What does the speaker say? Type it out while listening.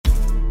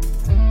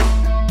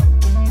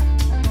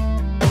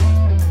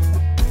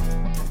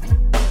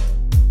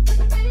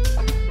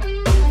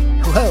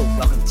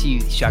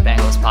Sharp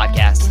Angles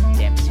podcast.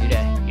 Dan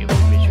Pizzuta here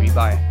with Rich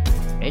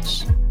Hribar.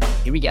 Rich,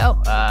 here we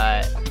go.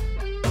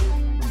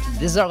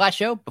 This is our last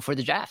show before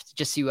the draft.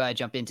 Just to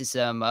jump into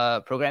some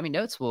programming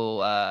notes,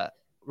 we're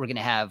going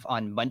to have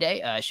on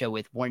Monday a show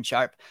with Warren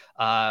Sharp,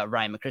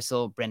 Ryan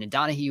McChrystal, Brendan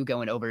Donahue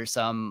going over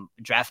some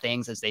draft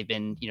things as they've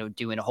been,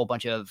 doing a whole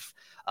bunch of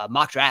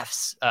mock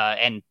drafts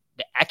and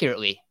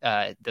accurately.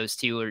 Those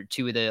two are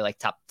two of the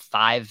top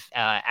 5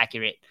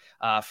 accurate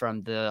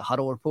from the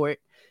Huddle report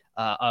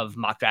of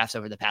mock drafts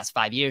over the past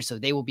 5 years. So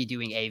they will be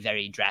doing a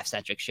very draft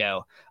centric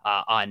show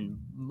on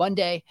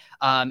Monday.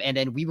 And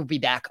then we will be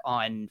back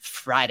on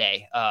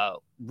Friday,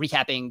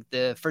 recapping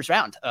the first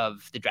round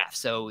of the draft.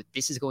 So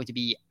this is going to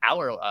be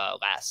our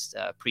last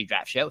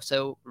pre-draft show.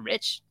 So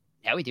Rich,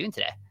 how are we doing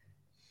today?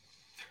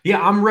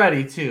 Yeah, I'm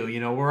ready too.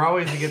 We're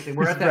always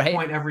we're at that Right.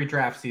 point every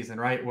draft season,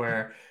 right?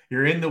 Where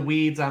you're in the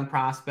weeds on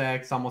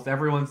prospects. Almost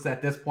everyone's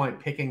at this point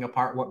picking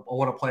apart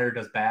what a player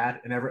does bad,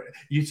 and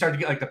you start to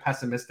get the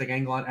pessimistic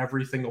angle on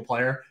every single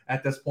player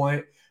at this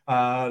point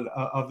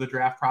of the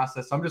draft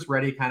process. So I'm just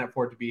ready kind of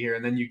for it to be here,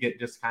 and then you get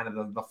just kind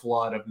of the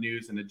flood of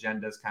news and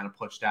agendas kind of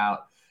pushed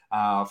out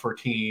for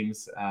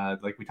teams,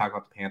 like we talked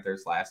about the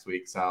Panthers last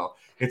week. So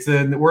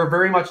we're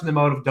very much in the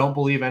mode of don't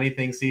believe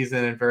anything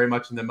season, and very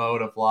much in the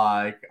mode of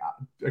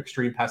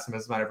extreme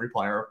pessimism on every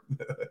player.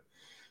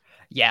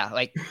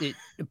 Yeah,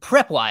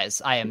 prep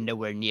wise, I am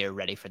nowhere near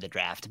ready for the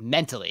draft.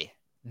 Mentally,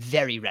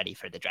 very ready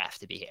for the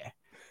draft to be here.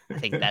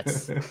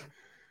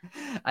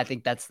 I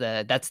think that's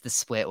the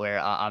split where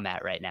I'm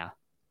at right now.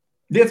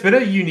 Yeah, it's been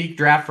a unique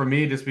draft for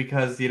me just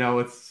because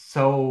it's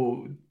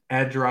so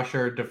edge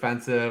rusher,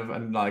 defensive,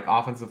 and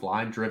offensive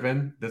line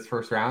driven this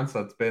first round.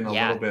 So it's been a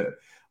little bit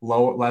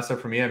lesser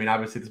for me. I mean,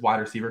 obviously this wide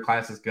receiver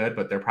class is good,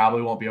 but there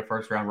probably won't be a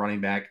first round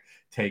running back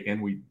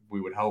taken. We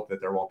would hope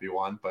that there won't be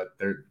one, but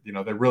there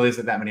really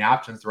isn't that many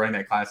options. The running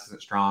back class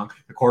isn't strong.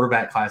 The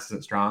quarterback class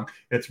isn't strong.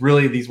 It's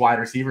really these wide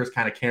receivers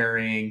kind of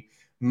carrying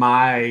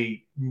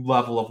my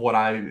level of what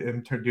I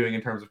am doing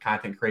in terms of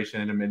content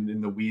creation and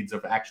in the weeds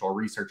of actual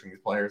researching these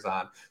players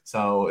on.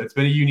 So it's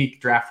been a unique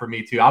draft for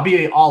me too. I'll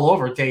be all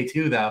over day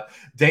 2 though.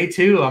 Day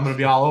 2, I'm going to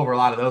be all over a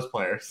lot of those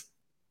players.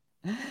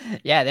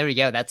 Yeah, there we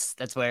go. That's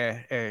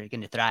where you're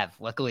going to thrive.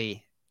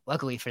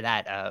 Luckily for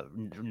that,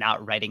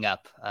 not writing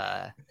up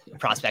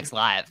prospects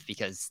live,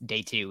 because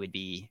day 2 would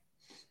be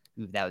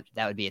that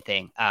would be a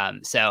thing.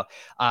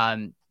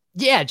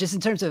 Yeah, just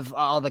in terms of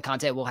all the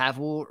content we'll have,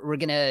 we're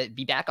gonna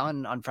be back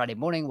on Friday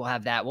morning. We'll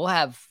have that. We'll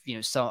have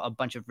a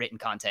bunch of written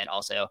content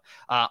also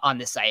on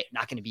this site.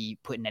 Not going to be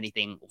putting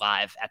anything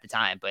live at the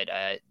time, but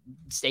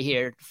stay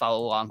here,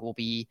 follow along. We'll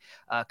be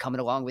coming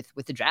along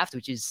with the draft,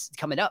 which is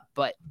coming up.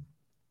 But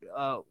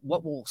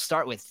what we'll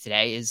start with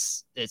today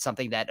is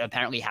something that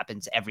apparently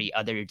happens every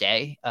other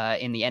day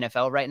in the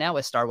NFL right now.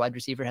 A star wide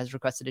receiver has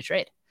requested a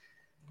trade.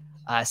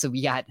 So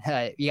we got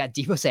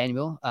Deebo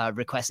Samuel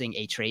requesting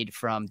a trade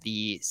from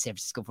the San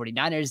Francisco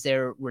 49ers.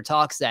 There were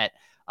talks that,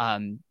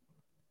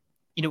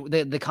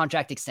 the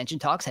contract extension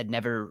talks had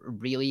never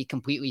really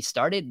completely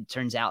started.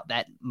 Turns out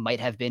that might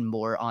have been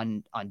more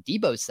on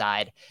Deebo's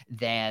side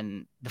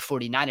than the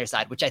 49ers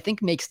side, which I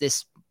think makes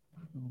this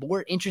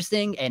more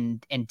interesting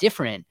and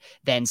different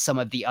than some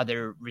of the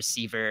other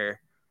receiver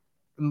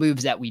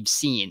moves that we've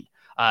seen.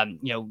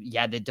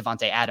 The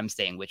Devontae Adams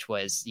thing, which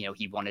was,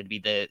 he wanted to be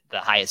the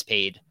highest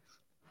paid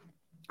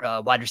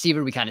wide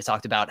receiver. We kind of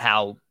talked about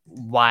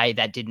why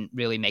that didn't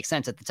really make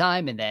sense at the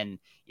time. And then,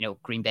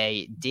 Green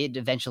Bay did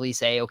eventually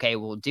say, okay,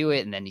 we'll do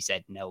it. And then he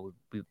said, no,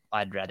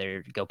 I'd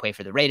rather go play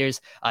for the Raiders.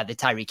 The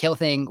Tyreek Hill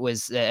thing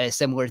was a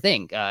similar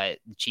thing. The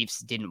Chiefs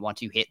didn't want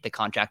to hit the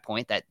contract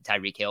point that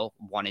Tyreek Hill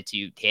wanted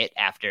to hit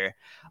after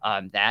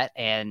that.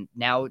 And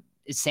now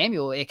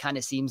Samuel, it kind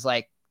of seems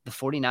like the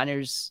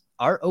 49ers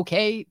are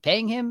okay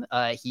paying him.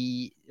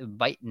 He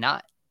might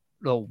not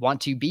want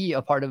to be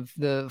a part of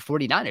the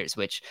 49ers,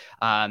 which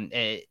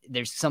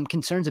there's some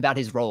concerns about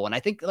his role. And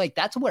I think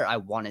that's where I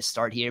want to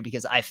start here,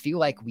 because I feel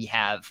like we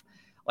have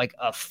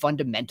a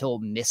fundamental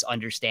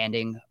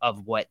misunderstanding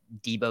of what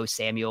Deebo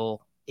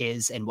Samuel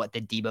is and what the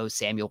Deebo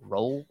Samuel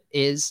role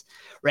is,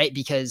 right?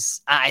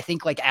 Because I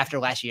think after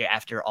last year,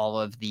 after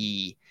all of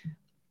the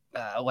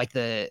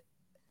the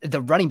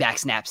running back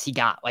snaps he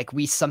got,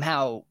 we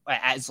somehow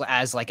as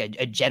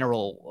a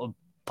general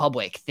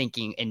public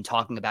thinking and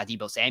talking about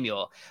Deebo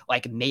Samuel,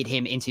 made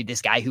him into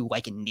this guy who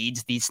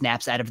needs these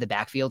snaps out of the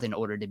backfield in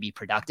order to be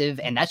productive.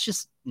 And that's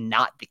just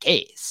not the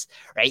case,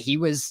 right? He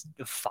was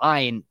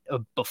fine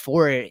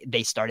before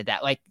they started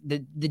that. The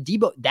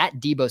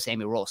Deebo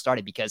Samuel role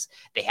started because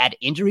they had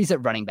injuries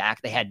at running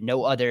back. They had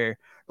no other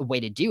way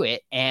to do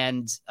it.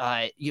 And,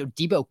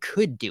 Deebo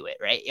could do it,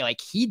 right?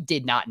 He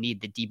did not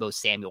need the Deebo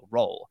Samuel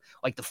role.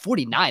 The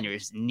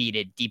 49ers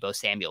needed Deebo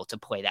Samuel to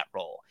play that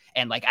role.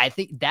 And I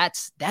think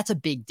that's a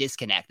big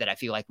disconnect that I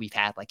feel like we've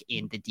had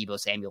in the Deebo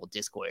Samuel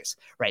discourse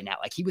right now.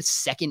 He was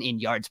second in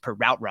yards per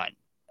route run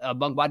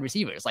among wide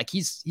receivers.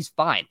 He's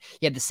fine.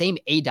 He had the same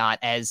ADOT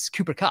as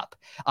Cooper Kupp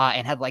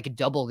and had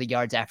double the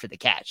yards after the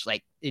catch.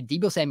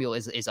 Deebo Samuel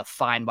is a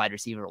fine wide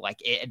receiver.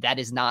 That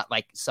is not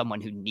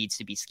someone who needs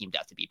to be schemed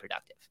up to be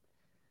productive.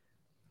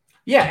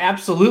 Yeah,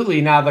 absolutely.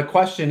 Now, the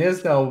question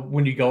is, though,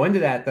 when you go into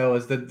that, though,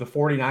 is that the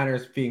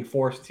 49ers being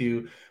forced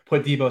to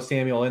put Deebo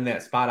Samuel in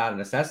that spot out of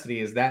necessity,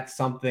 is that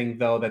something,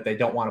 though, that they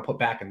don't want to put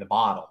back in the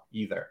bottle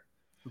either?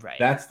 Right.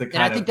 That's the And I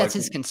kind think of that's like,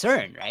 his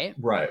concern, right?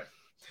 right. That kind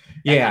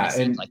of Yeah.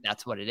 seems And like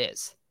that's what it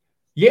is.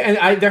 yeah,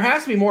 and there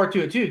has to be more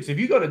to it too. Because if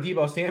you go to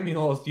Debo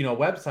Samuel's,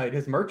 website,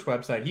 his merch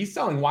website, he's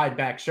selling wide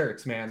back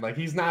shirts, man. Like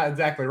he's not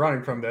exactly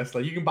running from this.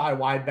 Like you can buy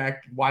wide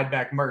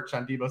back merch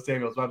on Debo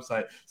Samuel's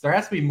website. So there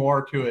has to be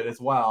more to it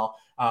as well,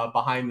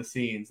 behind the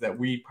scenes that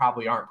we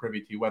probably aren't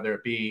privy to, whether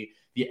it be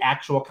the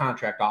actual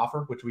contract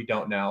offer, which we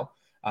don't know,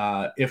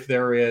 if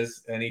there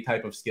is any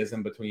type of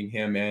schism between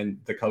him and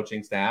the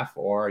coaching staff,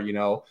 or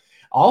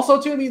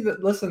also, to me,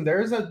 that listen,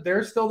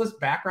 there's still this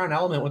background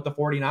element with the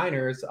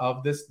 49ers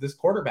of this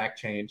quarterback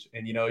change.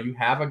 And you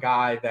have a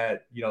guy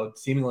that,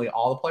 seemingly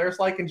all the players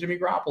like in Jimmy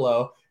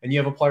Garoppolo, and you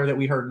have a player that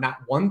we heard not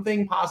one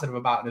thing positive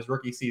about in his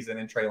rookie season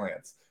in Trey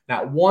Lance.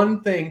 Not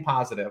one thing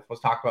positive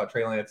was talked about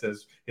Trey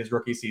Lance's his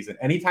rookie season.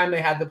 Anytime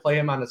they had to play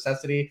him on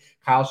necessity,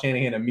 Kyle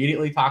Shanahan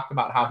immediately talked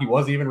about how he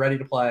wasn't even ready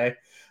to play.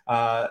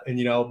 And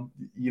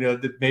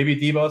maybe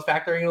Debo is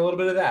factoring in a little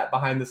bit of that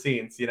behind the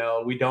scenes.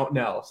 We don't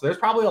know. So there's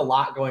probably a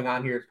lot going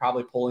on here. It's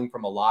probably pulling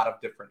from a lot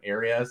of different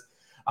areas.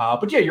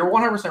 But yeah, you're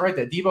 100% right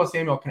that Debo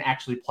Samuel can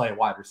actually play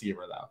wide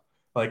receiver though.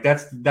 Like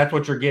that's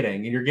what you're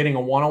getting, and you're getting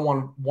a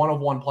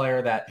one-of-one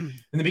player that in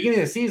the beginning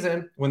of the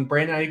season, when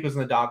Brandon Ayuk was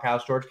in the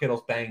doghouse, George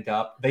Kittle's banged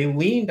up, they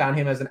leaned on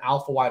him as an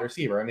alpha wide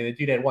receiver. I mean, the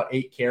dude had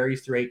 8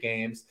 carries through 8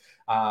 games.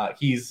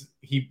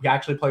 He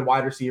actually played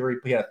wide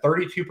receiver. He had a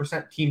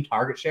 32% team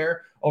target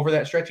share over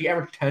that stretch. He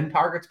averaged 10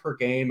 targets per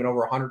game and over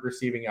 100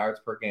 receiving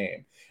yards per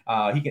game.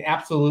 He can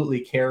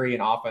absolutely carry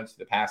an offense to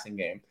the passing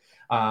game.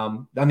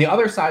 On the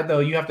other side,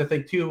 though, you have to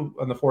think too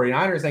on the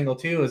 49ers angle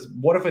too, is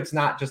what if it's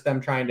not just them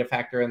trying to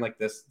factor in like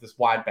this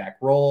wide back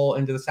role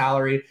into the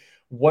salary?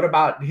 What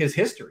about his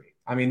history?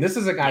 I mean, this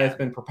is a guy that's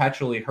been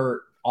perpetually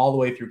hurt all the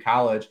way through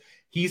college.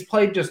 He's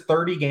played just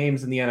 30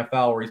 games in the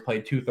NFL where he's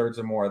played 2/3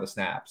 or more of the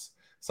snaps.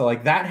 So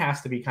like that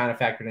has to be kind of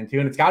factored into,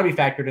 and it's got to be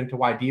factored into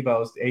why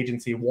Debo's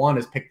agency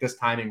has picked this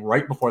timing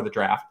right before the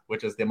draft,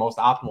 which is the most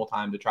optimal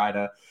time to try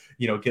to,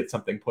 get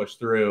something pushed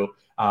through.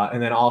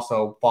 And then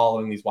also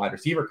following these wide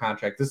receiver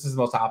contracts, this is the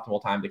most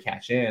optimal time to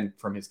cash in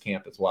from his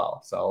camp as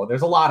well. So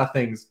there's a lot of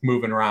things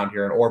moving around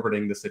here and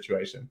orbiting the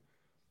situation.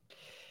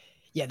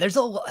 Yeah, there's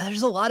a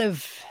lot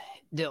of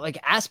like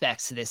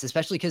aspects to this,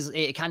 especially because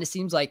it kind of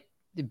seems like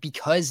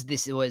because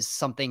this was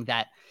something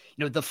that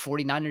the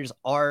 49ers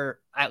are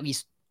at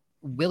least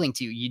willing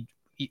to. You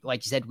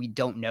like you said, we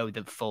don't know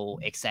the full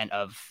extent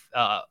of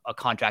a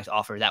contract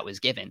offer that was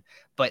given,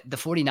 but the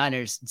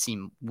 49ers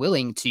seem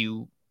willing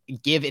to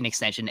give an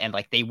extension, and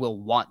like they will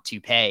want to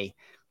pay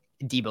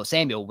Deebo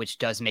Samuel, which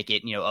does make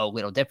it, a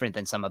little different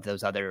than some of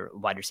those other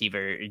wide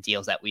receiver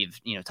deals that we've,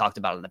 talked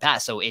about in the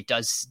past. So it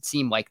does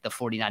seem like the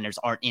 49ers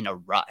aren't in a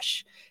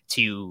rush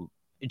to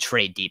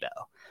trade Deebo,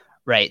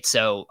 right?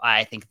 So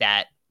I think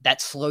that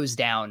slows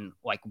down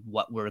like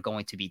what we're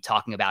going to be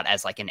talking about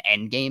as like an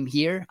end game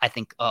here. I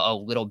think a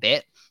little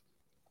bit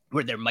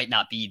where there might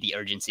not be the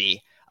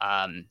urgency.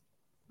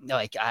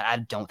 Like I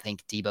don't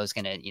think Deebo's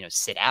going to,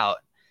 sit out.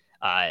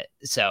 But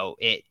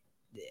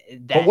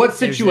what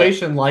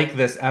situation like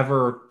this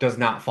ever does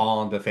not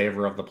fall into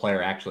favor of the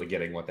player actually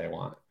getting what they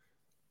want?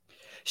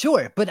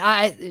 Sure, but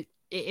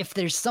if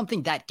there's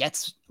something that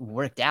gets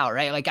worked out,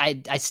 right? Like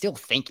I still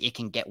think it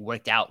can get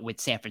worked out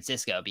with San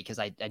Francisco, because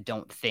I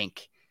don't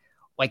think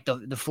like the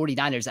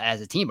 49ers as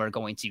a team are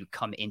going to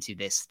come into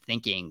this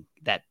thinking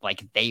that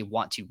like they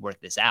want to work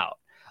this out.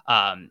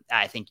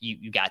 I think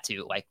you got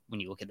to, like,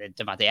 when you look at the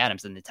Devontae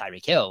Adams and the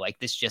Tyreek Hill, like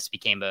this just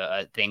became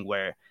a thing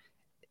where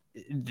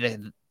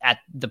at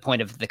the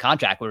point of the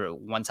contract where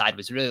one side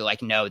was really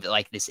like, no, that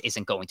like this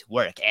isn't going to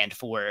work. And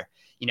for,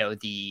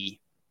 the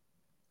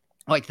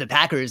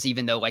Packers,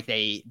 even though like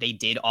they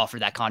did offer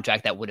that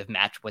contract that would have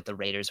matched what the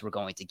Raiders were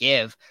going to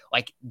give,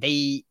 like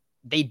they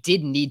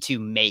did need to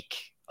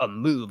make a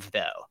move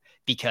though,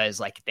 because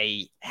like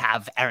they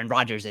have Aaron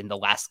Rodgers in the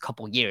last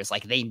couple years.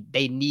 Like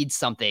they need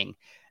something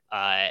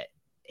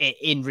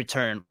in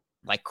return,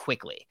 like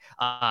quickly.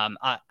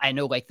 I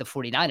know like the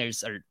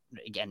 49ers are,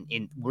 again,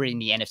 we're in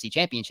the NFC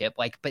Championship,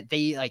 like, but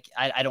they like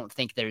I don't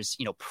think there's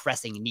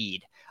pressing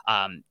need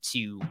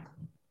to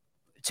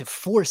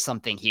force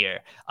something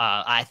here.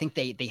 I think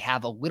they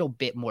have a little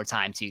bit more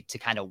time to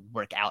kind of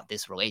work out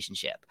this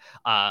relationship.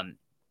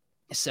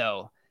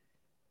 So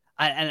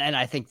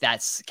I think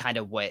that's kind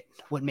of what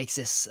makes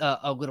this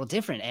a little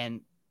different.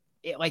 And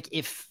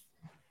if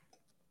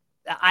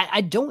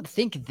I don't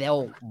think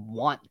they'll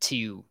want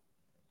to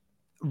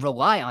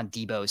rely on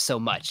Deebo so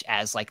much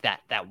as like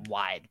that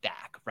wide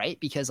back, right?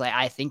 Because like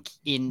I think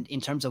in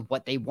terms of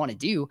what they want to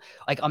do,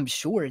 like I'm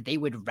sure they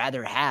would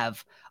rather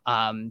have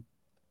a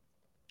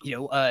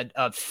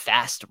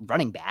fast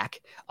running back,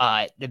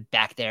 the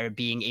back there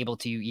being able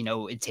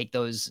to, take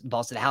those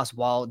balls to the house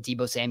while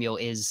Deebo Samuel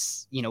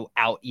is,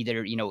 out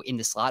either, in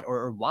the slot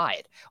or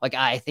wide. Like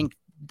I think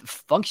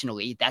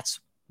functionally that's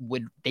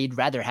they'd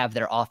rather have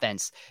their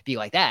offense be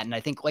like that. And I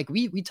think like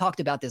we talked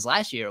about this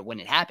last year when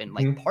it happened,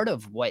 like part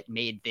of what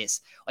made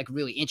this like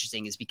really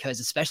interesting is because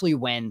especially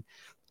when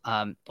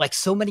like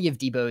so many of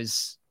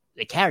Deebo's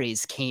the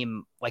carries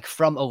came like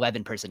from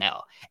 11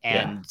 personnel.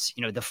 And,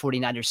 you know, the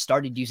 49ers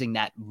started using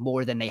that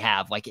more than they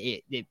have. Like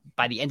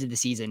by the end of the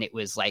season, it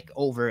was like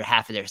over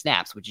half of their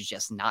snaps, which is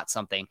just not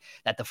something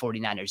that the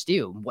 49ers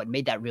do. What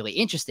made that really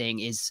interesting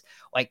is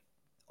like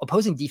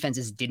opposing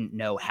defenses didn't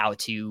know how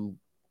to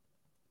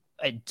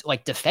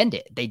like defend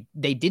it.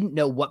 They didn't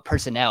know what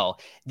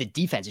personnel the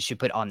defenses should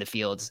put on the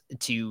field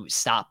to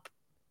stop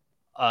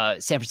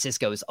San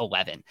Francisco's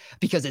 11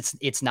 because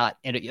it's not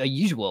a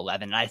usual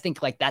 11. And I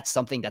think like that's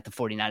something that the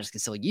 49ers can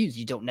still use.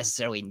 You don't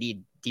necessarily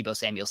need Deebo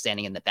Samuel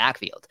standing in the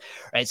backfield,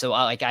 right? So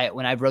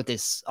when I wrote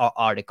this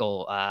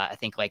article, I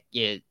think like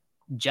it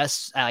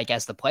just I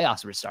guess the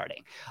playoffs were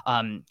starting.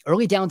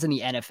 Early downs in the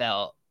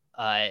NFL,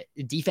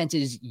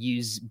 defenses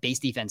use base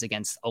defense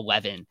against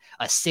 11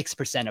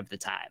 6% of the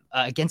time.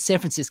 Against San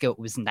Francisco, it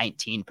was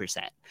 19%.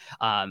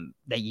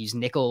 They use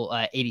nickel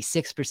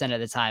 86% of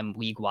the time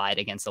league wide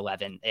against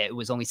 11. It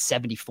was only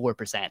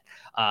 74%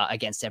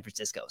 against San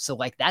Francisco. So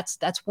like that's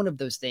one of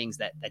those things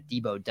that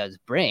Deebo does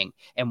bring,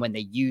 and when they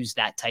use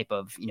that type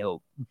of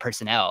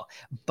personnel,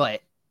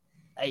 but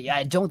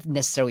I don't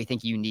necessarily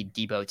think you need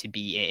Deebo to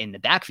be in the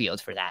backfield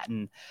for that.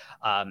 And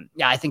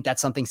I think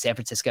that's something San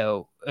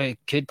Francisco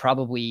could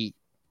probably,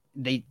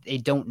 they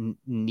don't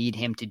need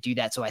him to do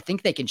that. So I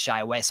think they can shy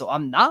away. So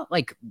I'm not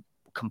like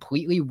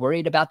completely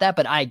worried about that,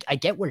 but I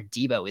get where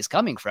Deebo is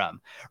coming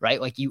from,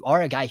 right? Like you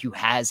are a guy who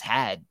has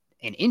had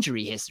an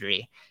injury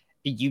history.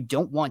 You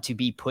don't want to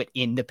be put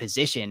in the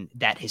position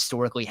that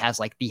historically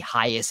has like the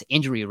highest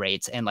injury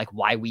rates and like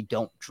why we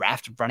don't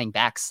draft running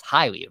backs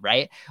highly,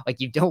 right? Like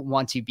you don't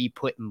want to be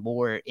put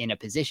more in a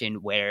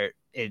position where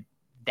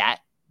that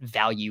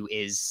value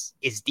is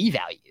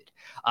devalued.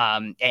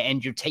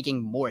 And you're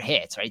taking more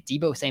hits, right?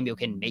 Deebo Samuel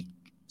can make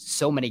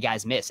so many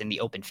guys miss in the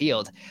open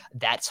field.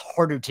 That's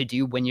harder to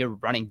do when you're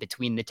running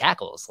between the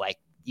tackles, like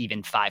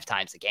even 5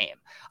 times a game.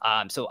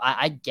 So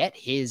I get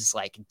his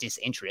like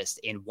disinterest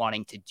in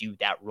wanting to do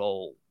that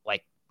role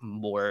like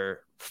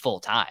more full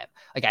time.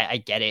 Like I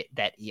get it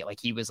that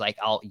he was like,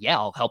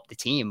 I'll help the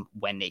team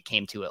when they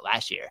came to it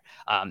last year.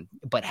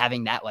 But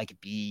having that like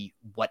be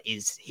what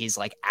is his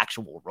like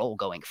actual role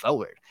going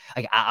forward,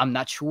 like I'm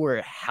not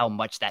sure how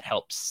much that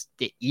helps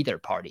either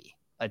party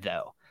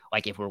though.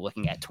 Like if we're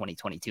looking at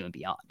 2022 and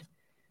beyond.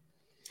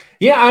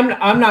 Yeah,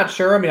 I'm not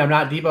sure. I mean, I'm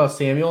not Deebo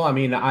Samuel. I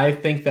mean, I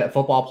think that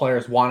football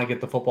players want to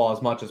get the football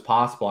as much as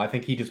possible. I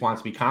think he just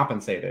wants to be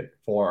compensated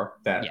for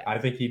that. Yeah. I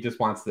think he just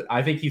wants to.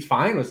 I think he's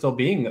fine with still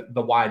being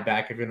the wide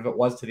back, even if it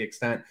was to the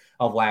extent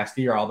of last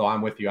year. Although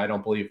I'm with you, I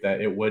don't believe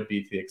that it would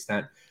be to the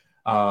extent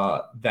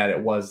that it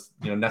was,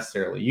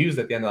 necessarily used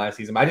at the end of last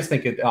season. But I just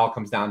think it all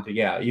comes down to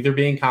either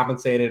being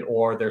compensated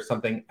or there's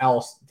something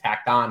else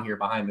tacked on here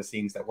behind the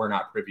scenes that we're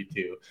not privy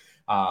to.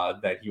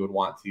 That he would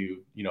want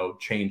to,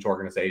 change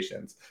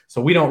organizations. So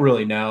we don't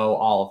really know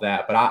all of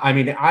that. But I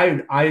mean,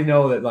 I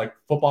know that like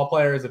football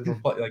players and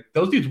like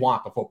those dudes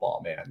want the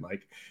football, man.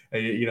 Like,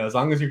 as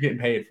long as you're getting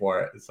paid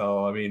for it.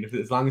 So, I mean,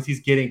 as long as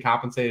he's getting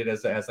compensated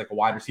as like a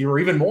wide receiver or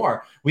even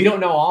more, we don't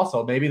know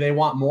also. Maybe they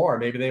want more.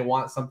 Maybe they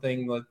want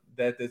something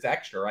that is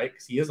extra, right?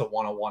 Because he is a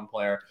one-on-one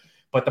player.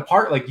 But the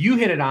part, like you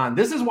hit it on,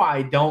 this is why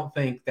I don't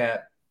think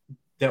that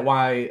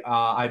why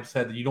I've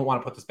said that you don't want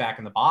to put this back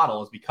in the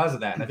bottle is because of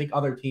that. And I think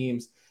other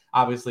teams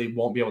obviously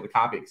won't be able to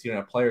copy it because you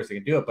don't have players that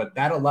can do it. But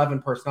that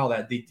 11 personnel,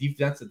 that the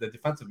defensive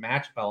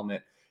matchup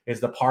element is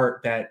the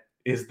part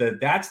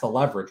that's the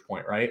leverage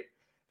point, right?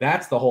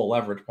 That's the whole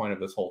leverage point of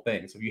this whole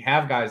thing. So if you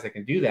have guys that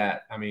can do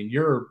that, I mean,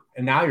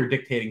 now you're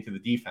dictating to the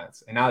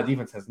defense. And now the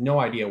defense has no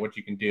idea what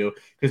you can do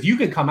because you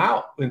can come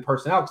out in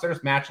personnel because they're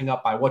just matching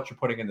up by what you're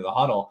putting into the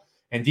huddle.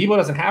 And Deebo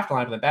doesn't have to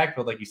line up in the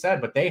backfield, like you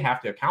said, but they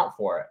have to account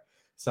for it.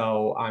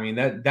 So, I mean,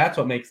 that's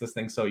what makes this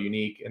thing so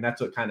unique, and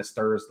that's what kind of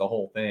stirs the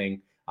whole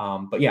thing.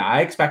 But yeah, I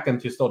expect them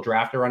to still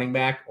draft a running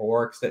back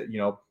or,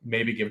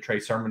 maybe give Trey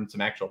Sermon some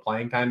actual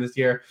playing time this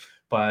year.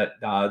 But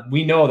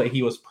we know that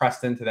he was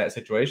pressed into that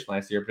situation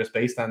last year just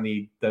based on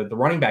the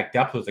running back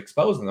depth was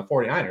exposed in the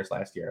 49ers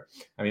last year.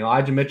 I mean,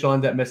 Elijah Mitchell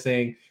ended up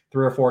missing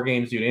 3 or 4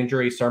 games due to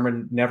injury.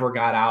 Sermon never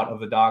got out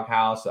of the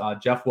doghouse.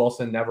 Jeff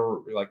Wilson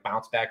never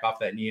bounced back off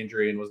that knee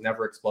injury and was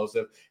never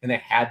explosive, and they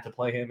had to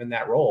play him in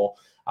that role.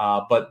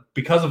 But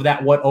because of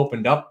that, what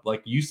opened up,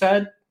 like you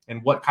said,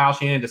 and what Kyle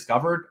Shanahan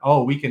discovered,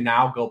 we can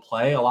now go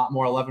play a lot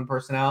more 11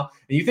 personnel.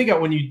 And you think that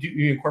when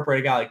you incorporate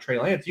a guy like Trey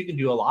Lance, you can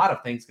do a lot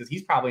of things because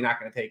he's probably not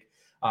going to take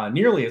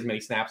nearly as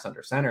many snaps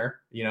under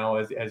center,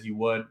 as you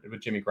would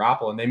with Jimmy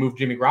Garoppolo. And they moved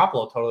Jimmy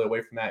Garoppolo totally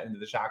away from that into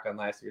the shotgun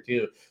last year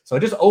too. So it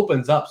just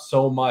opens up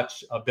so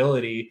much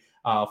ability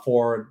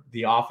for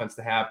the offense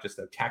to have just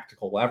a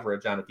tactical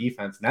leverage on a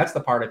defense. And that's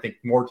the part I think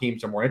more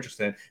teams are more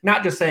interested in.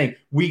 Not just saying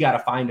we got to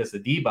find us a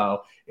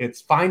Deebo.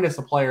 It's find us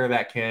a player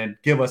that can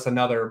give us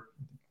another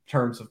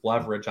terms of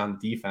leverage on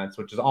the defense,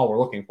 which is all we're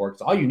looking for.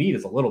 Because all you need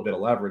is a little bit of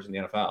leverage in the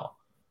NFL.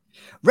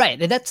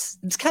 Right. And that's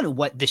kind of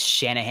what the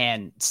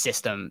Shanahan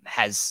system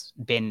has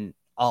been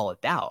all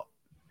about.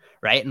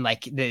 Right. And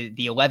like the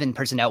 11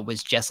 personnel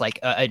was just like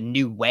a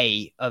new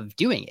way of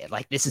doing it.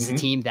 Like this is a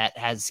team that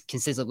has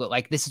consistently,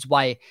 like this is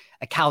why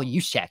a Kyle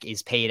Juszczyk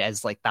is paid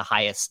as like the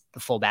highest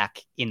fullback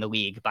in the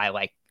league by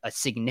like a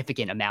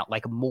significant amount,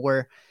 like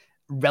more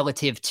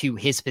relative to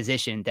his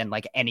position than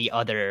like any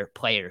other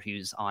player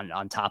who's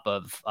on top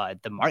of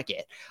the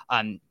market.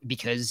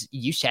 Because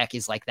Juszczyk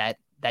is like that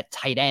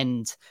tight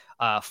end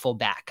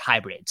fullback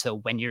hybrid. So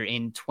when you're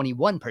in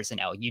 21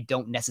 personnel, you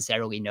don't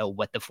necessarily know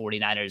what the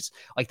 49ers,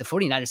 like the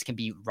 49ers can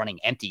be running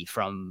empty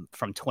from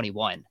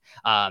 21.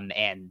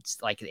 And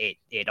like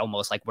it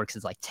almost like works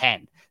as like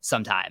 10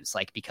 sometimes,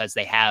 like because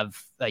they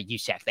have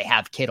Juszczyk, they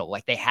have Kittle,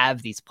 like they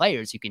have these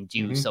players who can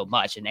do so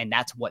much. And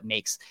that's what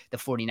makes the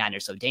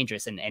 49ers so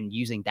dangerous. And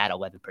using that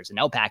 11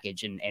 personnel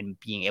package and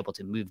being able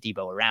to move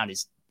Deebo around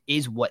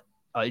is what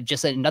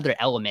just another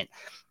element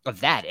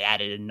of that. It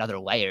added another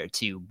layer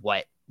to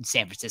what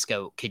San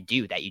Francisco could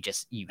do that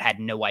you had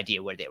no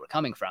idea where they were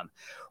coming from,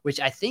 which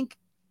I think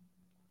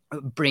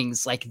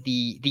brings like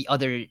the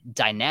other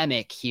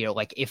dynamic here.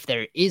 Like if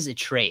there is a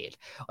trade,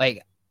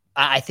 like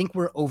I think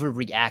we're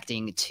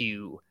overreacting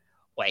to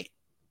like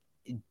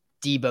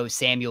Deebo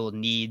Samuel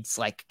needs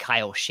like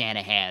Kyle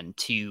Shanahan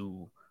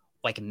to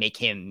like make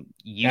him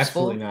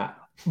useful. Absolutely not.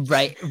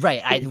 Right.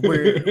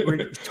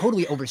 We're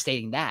totally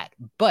overstating that,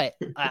 but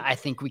I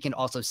think we can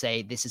also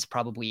say this is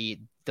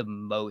probably the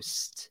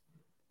most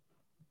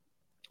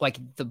like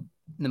the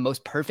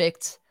most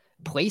perfect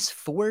place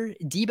for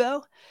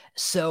Deebo.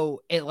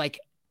 So it like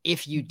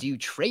if you do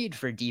trade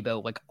for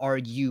Deebo, like are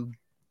you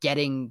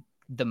getting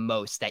the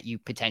most that you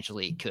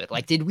potentially could?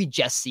 Like did we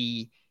just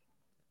see,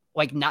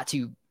 like, not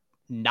to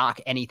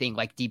knock anything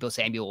like Deebo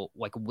Samuel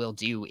like will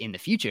do in the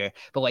future,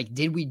 but like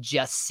did we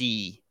just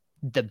see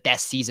the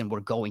best season we're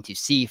going to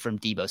see from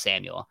Deebo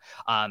Samuel?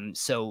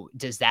 So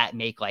does that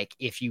make like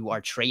if you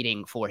are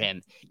trading for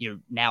him, you're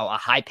now a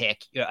high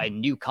pick, you're a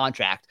new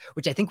contract,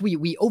 which I think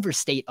we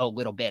overstate a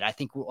little bit. I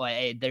think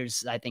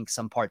there's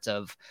some parts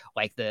of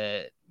like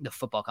the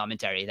football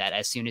commentary that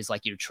as soon as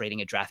like you're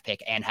trading a draft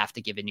pick and have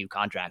to give a new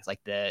contract,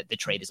 like the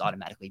trade is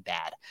automatically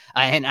bad.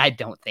 And I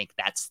don't think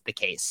that's the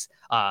case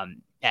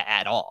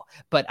at all.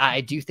 But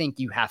I do think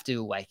you have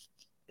to like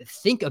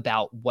think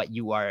about what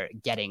you are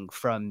getting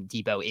from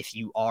Deebo if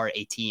you are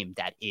a team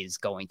that is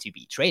going to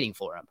be trading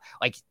for him.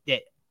 Like,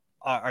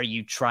 are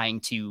you trying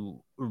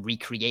to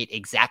recreate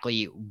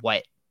exactly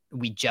what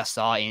we just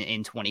saw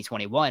in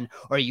 2021?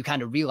 Or are you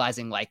kind of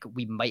realizing like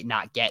we might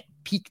not get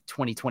peak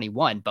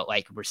 2021, but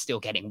like we're still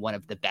getting one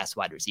of the best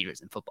wide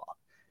receivers in football?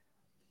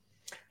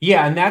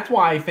 Yeah, and that's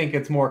why I think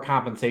it's more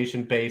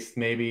compensation based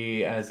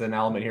maybe as an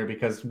element here,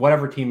 because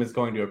whatever team is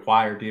going to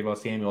acquire Deebo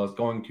Samuel is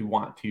going to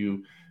want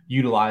to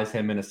utilize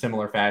him in a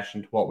similar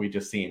fashion to what we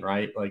just seen,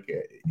 right? Like,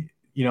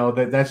 you know,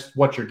 that's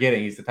what you're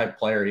getting. He's the type of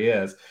player he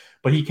is,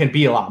 but he can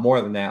be a lot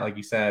more than that, like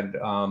you said.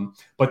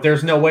 But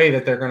there's no way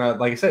that they're going to,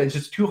 like I said, it's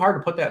just too hard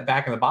to put that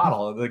back in the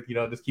bottle. Like, you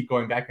know, just keep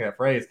going back to that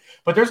phrase.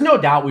 But there's no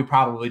doubt we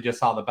probably just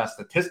saw the best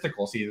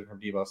statistical season from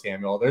Deebo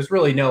Samuel. There's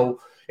really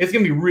it's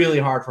going to be really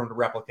hard for him to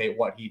replicate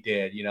what he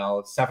did. You know,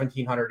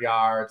 1,700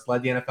 yards,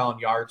 led the NFL in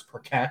yards per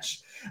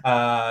catch.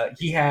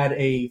 He had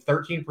a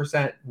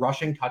 13%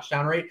 rushing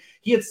touchdown rate.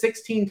 He had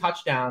 16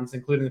 touchdowns,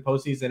 including the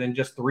postseason, and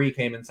just 3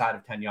 came inside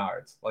of 10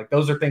 yards. Like,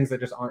 those are things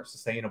that just aren't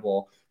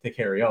sustainable to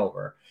carry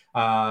over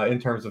in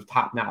terms of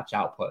top-notch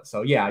output.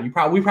 So, yeah,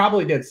 we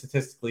probably did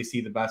statistically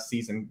see the best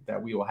season that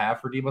we will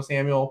have for Deebo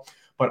Samuel.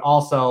 But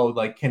also,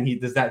 like,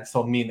 does that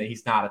still mean that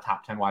he's not a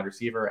top 10 wide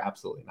receiver?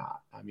 Absolutely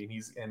not. I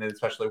mean, and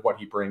especially what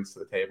he brings to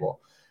the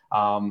table.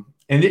 I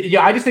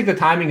just think the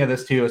timing of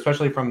this too,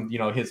 especially from, you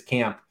know, his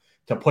camp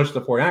to push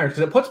the 49ers, because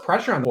it puts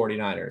pressure on the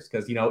 49ers.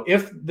 Because, you know,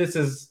 if this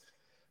is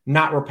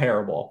not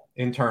repairable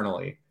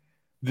internally,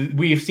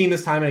 we've seen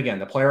this time and again,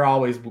 the player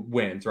always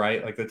wins,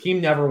 right? Like the team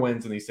never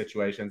wins in these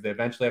situations. They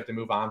eventually have to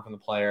move on from the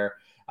player.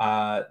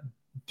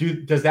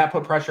 Does that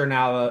put pressure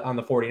now on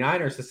the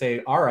 49ers to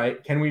say, all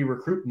right, can we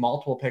recruit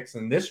multiple picks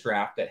in this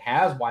draft that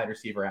has wide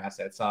receiver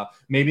assets?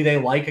 Maybe they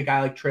like a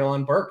guy like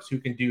Treylon Burks who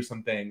can do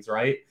some things,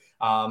 right?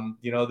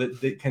 You know,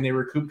 can they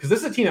recruit? Because this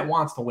is a team that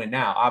wants to win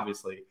now,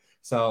 obviously.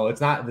 So it's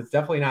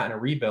definitely not in a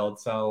rebuild.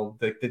 So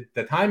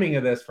the timing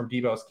of this from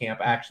Deebo's camp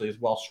actually is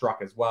well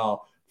struck as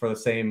well for the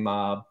same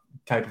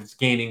type of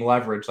gaining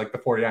leverage, like the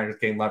 49ers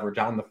gain leverage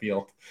on the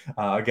field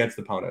against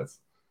opponents.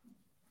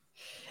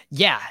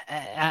 Yeah,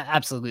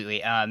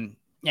 absolutely. And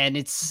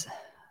it's,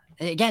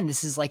 again,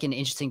 this is like an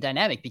interesting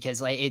dynamic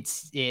because like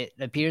it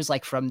appears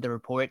like from the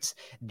reports,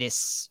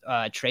 this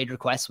trade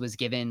request was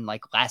given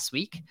like last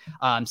week.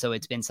 So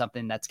it's been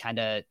something that's kind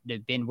of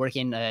been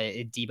working.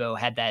 Deebo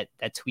had that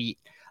tweet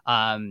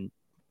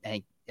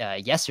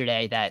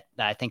yesterday that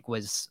I think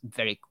was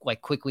very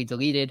like quickly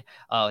deleted,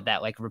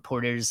 that like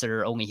reporters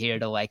are only here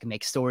to like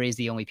make stories.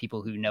 The only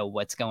people who know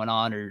what's going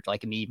on are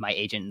like me, my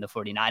agent, and the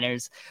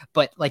 49ers.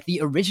 But like the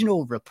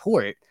original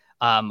report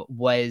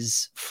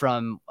was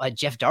from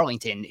Jeff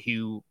Darlington,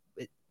 who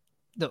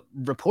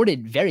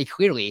reported very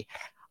clearly,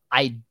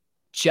 I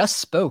just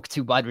spoke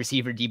to wide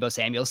receiver Deebo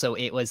Samuel. So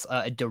it was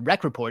a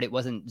direct report. It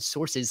wasn't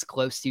sources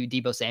close to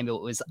Deebo Samuel.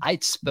 It was, I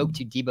spoke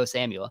to Deebo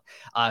Samuel,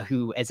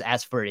 who has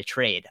asked for a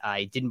trade.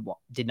 I did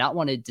not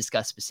want to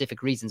discuss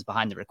specific reasons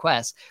behind the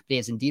request, but he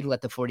has indeed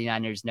let the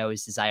 49ers know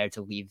his desire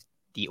to leave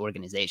the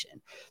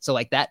organization. So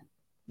like that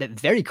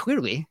very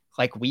clearly,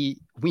 like we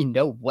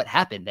know what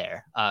happened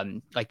there.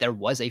 Like there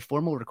was a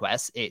formal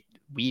request.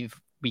 We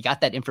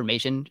got that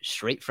information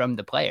straight from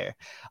the player.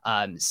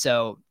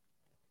 So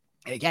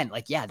again,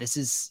 like, yeah, this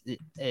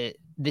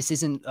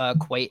isn't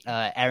quite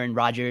Aaron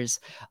Rodgers,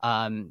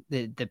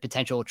 the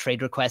potential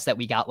trade request that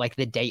we got like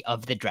the day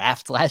of the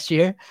draft last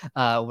year.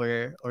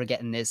 We're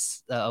getting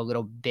this a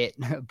little bit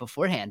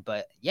beforehand,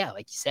 but yeah,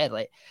 like you said,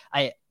 like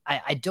I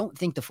don't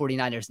think the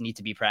 49ers need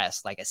to be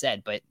pressed, like I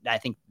said, but I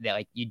think that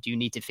like you do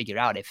need to figure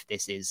out if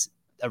this is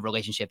a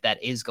relationship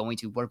that is going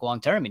to work long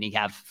term, and you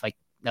have like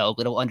a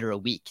little under a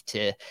week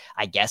to,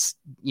 I guess,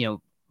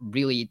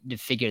 really to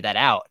figure that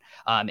out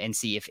and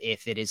see if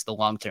it is the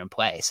long-term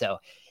play. So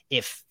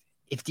if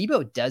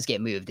Deebo does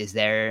get moved, is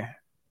there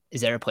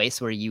a place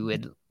where you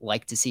would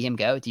like to see him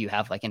go? Do you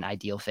have like an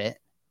ideal fit?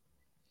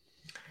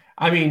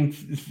 I mean,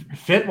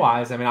 fit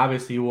wise, I mean,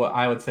 obviously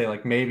I would say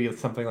like maybe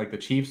something like the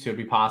Chiefs would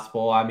be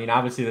possible. I mean,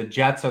 obviously the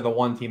Jets are the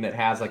one team that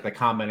has like the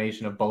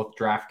combination of both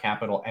draft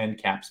capital and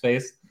cap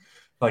space.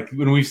 Like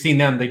when we've seen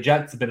them, the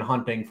Jets have been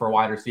hunting for a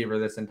wide receiver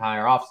this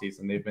entire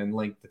offseason. They've been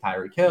linked to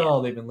Tyreek Hill.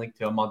 Yeah. They've been linked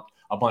to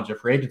a bunch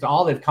of free agents.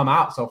 All they've come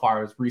out so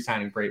far is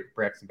re-signing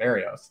Braxton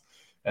Berrios.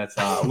 That's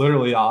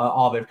literally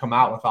all they've come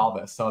out with all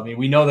this. So, I mean,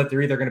 we know that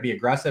they're either going to be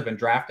aggressive and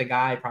draft a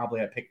guy probably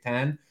at pick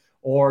 10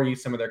 or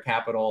use some of their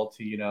capital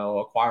to,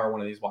 acquire one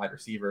of these wide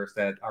receivers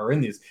that are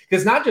in these.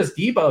 Because not just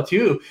Deebo,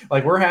 too.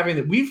 Like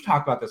we've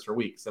talked about this for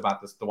weeks,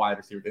 about the wide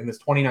receiver in this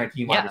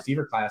 2019 wide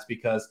receiver class,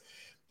 because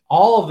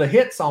all of the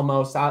hits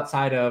almost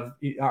outside of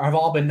have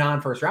all been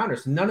non-first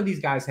rounders. So none of these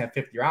guys have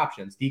fifth-year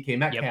options. DK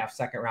Metcalf,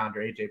 second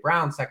rounder. AJ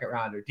Brown, second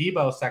rounder.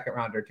 Deebo, second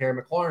rounder.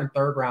 Terry McLaurin,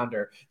 third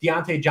rounder.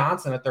 Deontay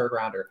Johnson, a third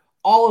rounder.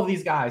 All of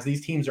these guys,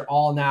 these teams are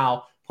all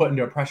now put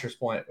into a pressure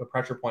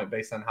point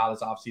based on how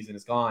this offseason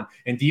has gone.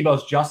 And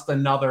Deebo's just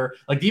another,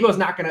 like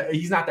Deebo's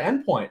he's not the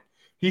end point.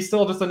 He's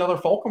still just another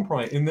fulcrum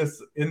point in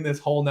this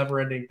whole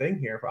never-ending thing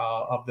here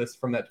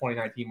from that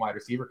 2019 wide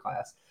receiver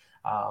class.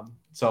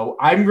 So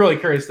I'm really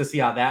curious to see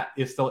how that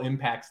still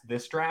impacts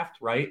this draft,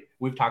 right?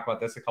 We've talked about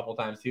this a couple of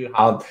times too,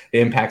 how it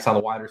impacts how the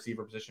wide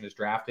receiver position is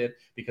drafted,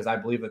 because I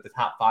believe that the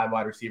top 5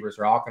 wide receivers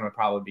are all going to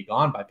probably be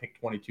gone by pick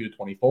 22 to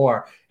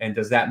 24. And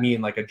does that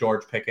mean like a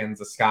George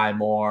Pickens, a Sky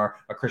Moore,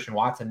 a Christian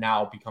Watson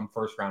now become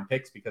first round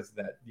picks because of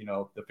that,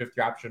 the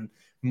 5th-year option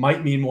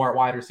might mean more at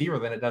wide receiver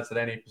than it does at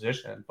any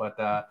position.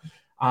 But,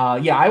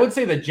 I would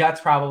say the Jets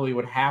probably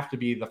would have to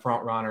be the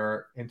front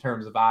runner in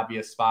terms of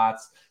obvious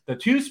spots. The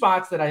 2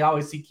 spots that I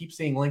always keep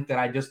seeing linked that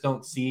I just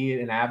don't see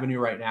an avenue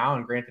right now,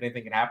 and granted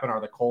anything can happen,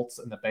 are the Colts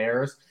and the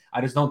Bears.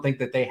 I just don't think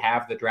that they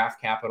have the draft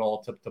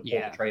capital to pull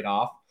the trade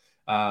off.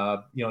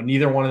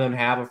 Neither one of them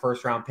have a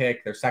first-round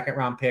pick. Their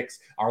second-round picks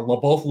are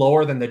both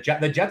lower than the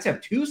Jets. The Jets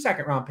have 2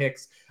 second-round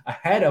picks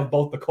ahead of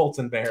both the Colts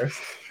and Bears.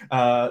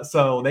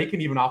 So they can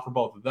even offer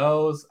both of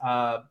those.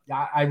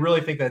 I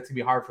really think that it's going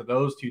to be hard for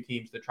those 2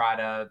 teams to try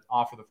to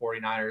offer the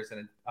 49ers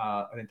an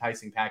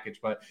enticing package.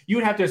 But you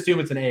would have to assume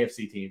it's an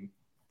AFC team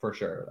for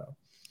sure, though.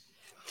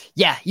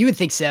 Yeah, you would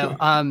think so.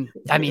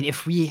 I mean,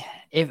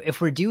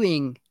 if we're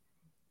doing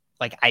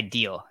like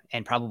ideal,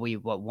 and probably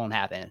what won't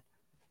happen,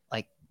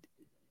 like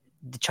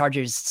the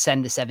Chargers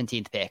send the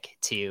 17th pick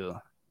to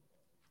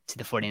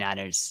the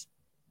 49ers,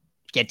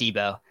 get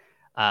Deebo.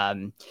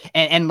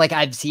 And like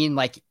I've seen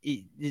like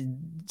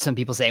some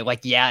people say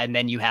like, yeah, and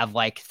then you have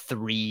like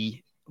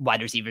 3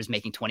 wide receivers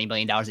making $20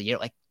 million a year.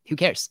 Like, who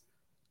cares?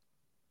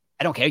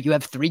 I don't care. You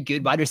have 3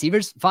 good wide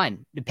receivers,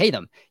 fine, pay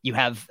them. You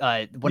have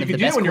one of the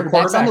best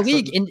quarterbacks on the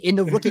league in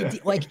the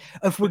rookie. Like,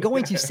 if we're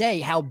going to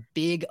say how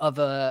big of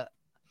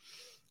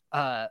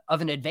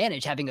an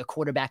advantage having a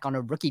quarterback on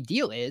a rookie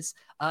deal is,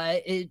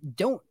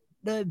 don't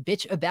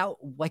bitch about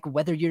like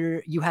whether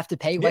you have to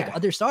pay like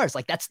other stars.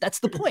 Like that's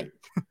the point.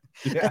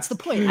 That's the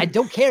point. I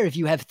don't care if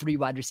you have 3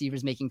 wide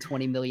receivers making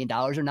 $20 million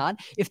or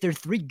not. If they're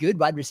 3 good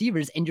wide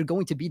receivers and you're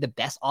going to be the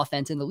best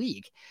offense in the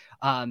league,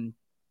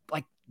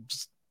 like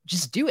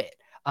just do it.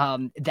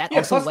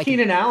 Plus like,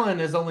 Keenan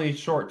Allen is only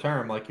short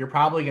term. Like you're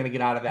probably going to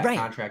get out of that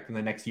contract in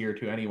the next year or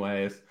 2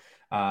 anyways.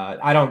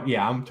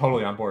 I'm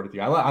totally on board with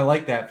you. I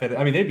like that fit.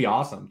 I mean, they'd be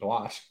awesome to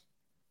watch.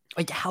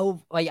 Like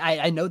how, like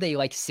I know they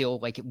like still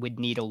like would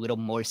need a little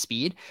more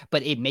speed,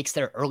 but it makes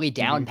their early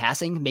down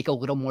passing make a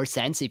little more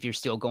sense if you're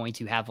still going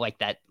to have like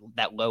that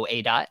low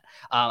ADOT.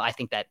 I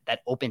think that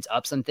opens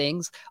up some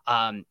things.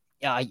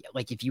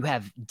 Like if you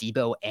have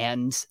Deebo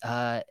and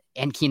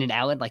Keenan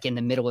Allen like in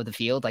the middle of the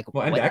field, like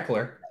and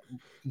Eckler.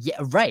 Yeah,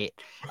 right.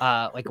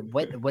 Like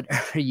what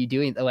are you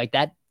doing like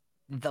that?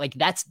 Like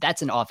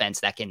that's an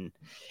offense that can,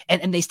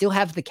 and they still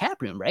have the cap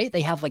room, right?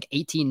 They have like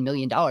 $18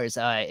 million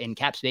in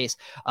cap space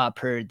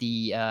per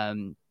the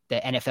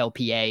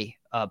NFLPA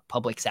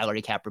public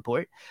salary cap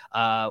report,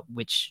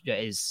 which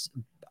is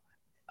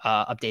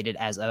updated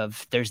as of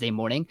Thursday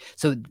morning.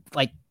 So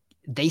like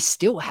they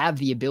still have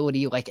the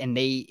ability, like, and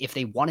if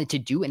they wanted to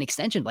do an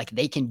extension, like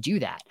they can do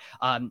that.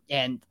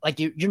 And like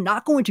you're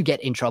not going to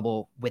get in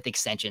trouble with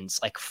extensions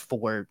like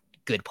for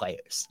good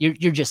players.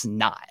 You're just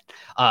not.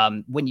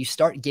 When you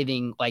start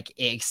giving like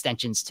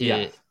extensions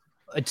to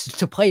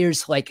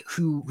players like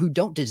who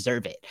don't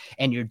deserve it,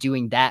 and you're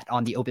doing that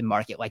on the open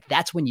market, like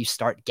that's when you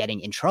start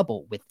getting in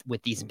trouble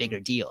with these bigger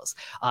deals.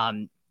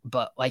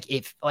 But like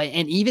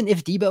even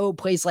if Debo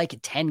plays like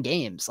 10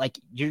 games, like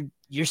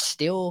you're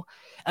still,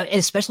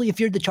 especially if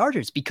you're the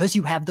Chargers, because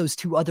you have those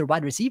two other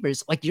wide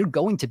receivers, like you're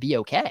going to be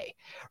okay,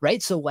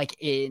 right? So like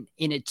in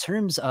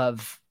terms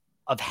of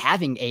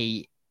having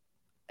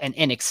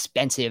an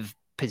expensive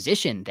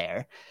position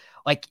there,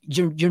 like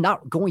you're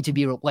not going to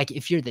be like,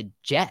 if you're the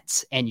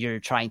Jets and you're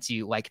trying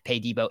to like pay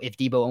Debo, if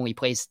Debo only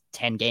plays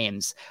 10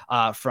 games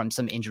from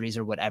some injuries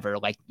or whatever,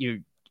 like you're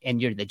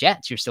the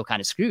Jets, you're still kind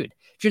of screwed.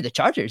 If you're the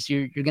Chargers,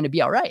 you're going to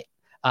be all right.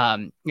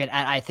 And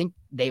I think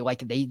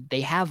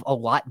they have a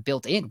lot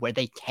built in where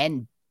they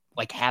can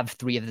like have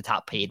three of the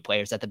top paid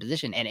players at the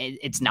position, and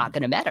it's not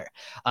going to matter.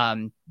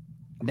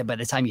 By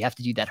the time you have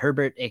to do that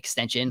Herbert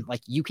extension,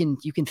 like you can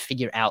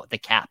figure out the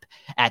cap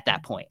at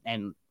that point,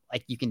 and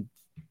like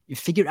you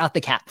figure out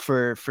the cap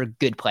for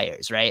good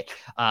players, right?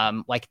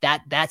 Like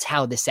that's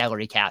how the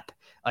salary cap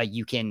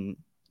you can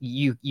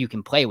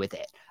play with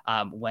it.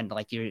 When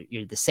like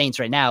you're the Saints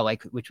right now,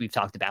 like which we've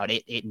talked about,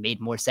 it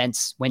made more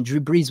sense when Drew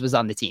Brees was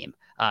on the team.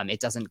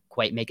 It doesn't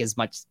quite make as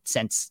much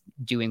sense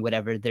doing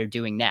whatever they're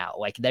doing now.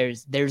 Like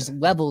there's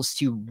levels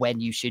to when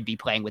you should be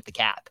playing with the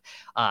cap,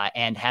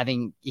 and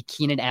having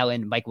Keenan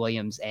Allen, Mike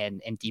Williams,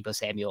 and Deebo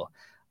Samuel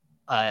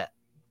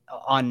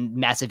on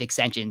massive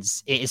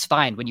extensions is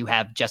fine when you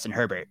have Justin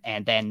Herbert.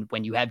 And then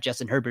when you have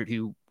Justin Herbert,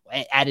 who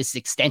at his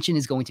extension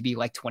is going to be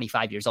like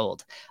 25 years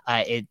old,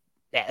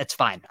 it's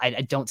fine.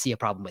 I don't see a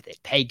problem with it.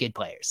 Pay good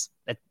players.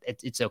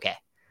 It's okay.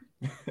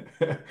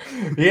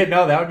 Yeah,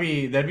 no, that'd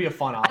be a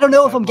fun option. I don't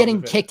know if I'm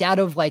getting kicked out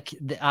of like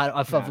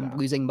I'm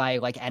losing my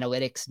like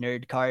analytics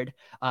nerd card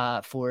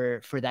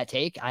for that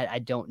take. I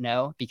don't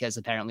know, because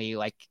apparently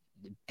like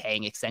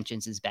paying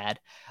extensions is bad.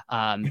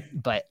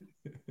 But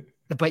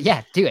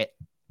yeah, do it.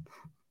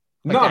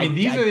 Like, no, I mean,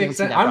 these are the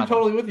extensions. I'm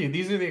totally with you.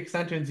 These are the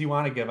extensions you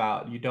want to give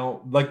out. You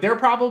don't like, they're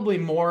probably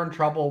more in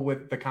trouble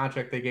with the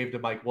contract they gave to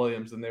Mike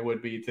Williams than they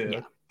would be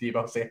to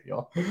Deebo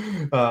Samuel.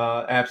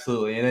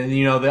 Absolutely. And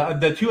then,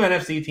 the two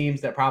NFC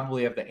teams that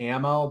probably have the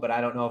ammo, but I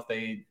don't know if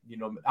they,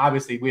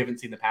 obviously we haven't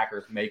seen the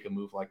Packers make a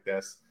move like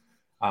this,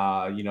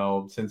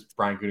 since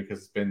Brian Gutekunst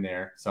has been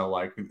there. So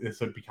like, this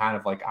would be kind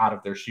of like out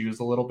of their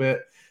shoes a little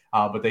bit.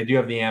 But they do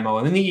have the ammo,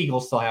 and then the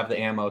Eagles still have the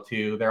ammo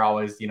too. They're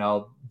always,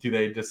 do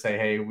they just say,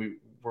 hey,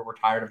 we're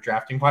tired of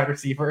drafting wide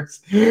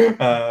receivers.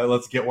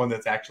 Let's get one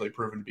that's actually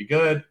proven to be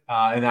good.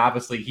 And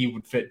obviously he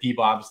would fit. Debo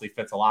obviously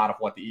fits a lot of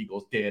what the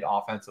Eagles did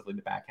offensively in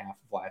the back half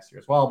of last year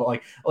as well.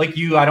 But like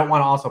you, I don't want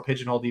to also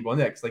pigeonhole Debo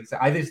next. Like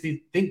I just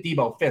think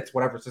Debo fits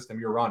whatever system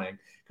you're running,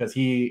 because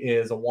he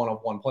is a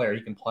one-of-one player. He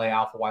can play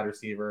alpha wide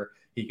receiver.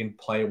 He can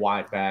play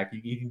wide back.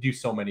 You can do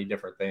so many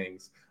different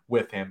things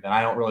with him that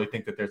I don't really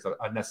think that there's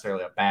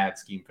necessarily a bad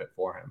scheme fit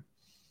for him.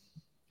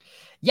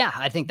 Yeah,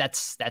 I think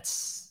that's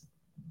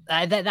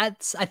I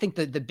think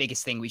the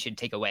biggest thing we should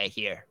take away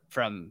here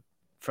from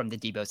the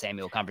Deebo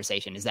Samuel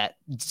conversation is that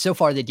so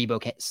far the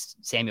Deebo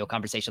Samuel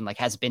conversation like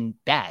has been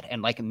bad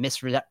and like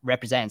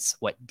misrepresents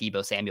what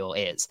Deebo Samuel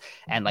is.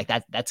 And like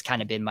that's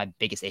kind of been my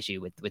biggest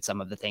issue with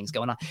some of the things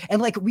going on.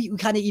 And like we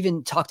kind of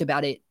even talked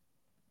about it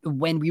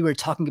when we were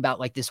talking about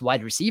like this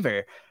wide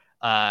receiver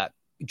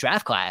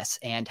draft class,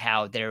 and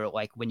how they're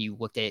like, when you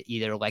looked at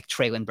either like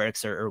Treylon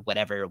Burks or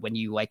whatever, when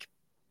you like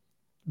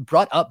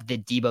brought up the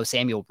Deebo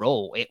Samuel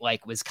role, it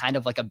like was kind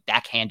of like a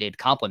backhanded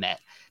compliment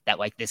that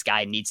like this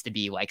guy needs to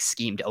be like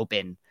schemed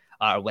open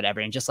or whatever.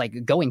 And just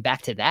like going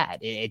back to that,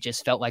 it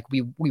just felt like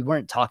we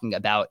weren't talking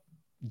about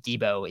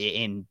Deebo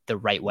in the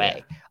right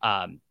way.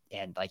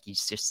 And like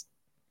he's just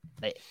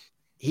like,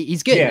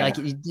 he's good. Like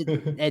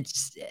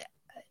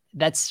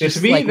that's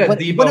just like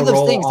one of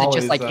those things that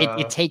just like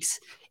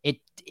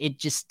it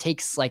just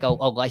takes like a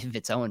life of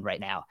its own right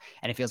now,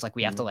 and it feels like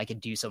we have to like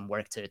do some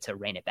work to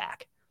rein it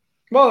back.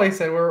 Well, like I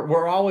said,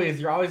 you're always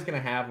going to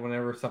have,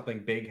 whenever something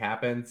big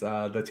happens,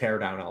 the tear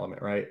down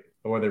element, right?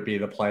 Whether it be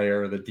the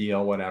player or the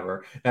deal,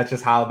 whatever. That's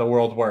just how the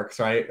world works,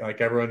 right?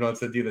 Like everyone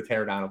wants to do the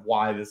tear down of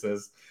why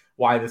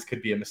this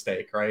could be a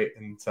mistake, right?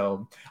 And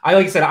so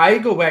like I said, I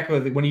go back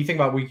with, when you think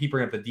about, we keep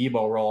bringing up the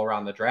Deebo role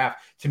around the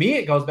draft. To me,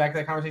 it goes back to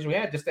that conversation we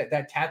had, just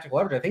that tactical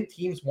leverage. I think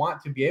teams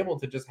want to be able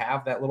to just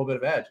have that little bit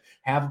of edge,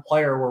 have a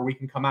player where we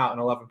can come out in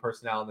 11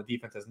 personnel and the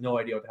defense has no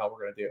idea what the hell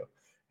we're going to do.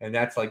 And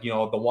that's like,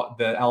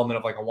 the element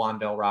of like a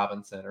Wan'Dale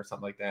Robinson or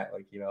something like that.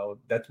 Like,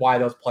 that's why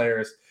those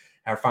players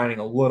are finding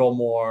a little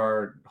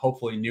more,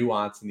 hopefully,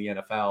 nuance in the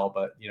NFL.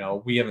 But,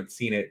 we haven't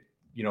seen it,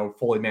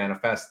 fully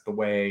manifest the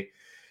way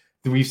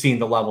that we've seen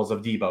the levels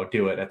of Deebo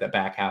do it at the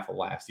back half of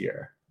last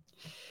year.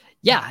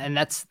 Yeah. And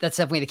that's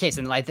definitely the case.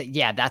 And like,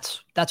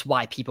 that's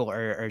why people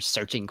are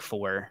searching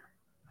for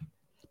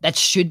that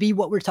should be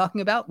what we're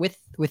talking about with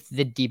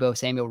the Deebo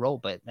Samuel role.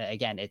 But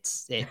again,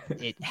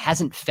 it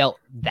hasn't felt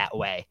that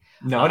way.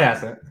 No, it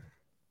hasn't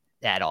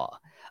at all.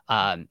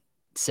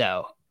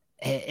 So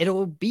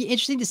it'll be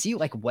interesting to see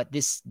like what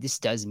this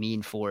does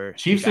mean for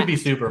Chiefs. Would be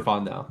super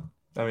fun though.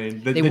 I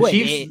mean, the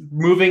Chiefs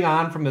moving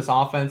on from this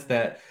offense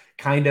that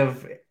kind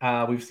of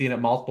we've seen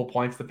at multiple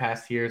points the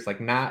past years, like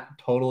not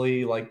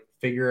totally like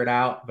figure it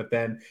out, but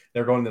then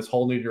they're going this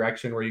whole new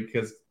direction where you'd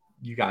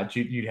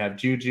have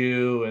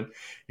Juju and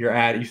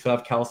you still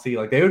have Kelsey.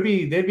 Like they'd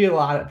be a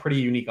lot of pretty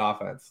unique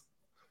offense.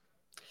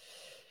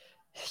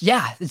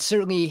 Yeah, it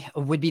certainly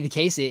would be the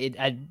case.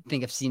 I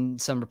think I've seen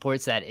some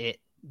reports that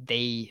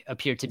they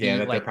appear to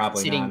be like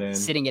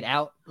sitting it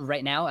out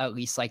right now, at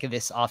least like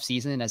this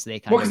offseason as they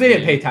because they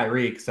didn't pay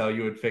Tyreek, so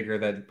you would figure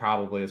that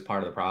probably is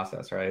part of the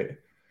process, right?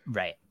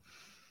 Right.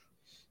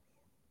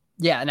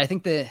 Yeah, and I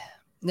think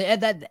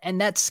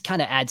that's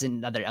kind of adds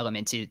another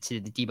element to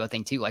the Deebo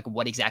thing too. Like,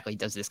 what exactly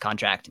does this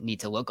contract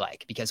need to look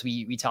like? Because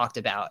we talked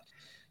about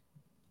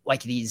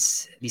like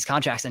these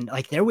contracts, and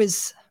like there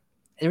was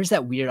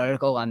that weird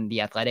article on The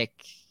Athletic,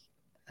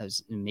 it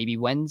was maybe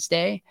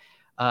Wednesday,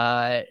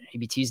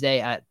 maybe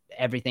Tuesday,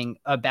 everything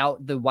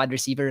about the wide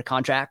receiver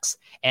contracts,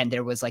 and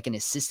there was like an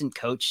assistant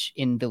coach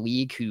in the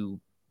league who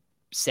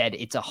said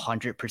it's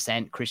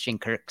 100% Christian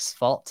Kirk's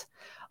fault.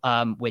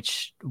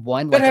 Which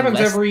one that happens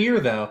every year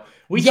though.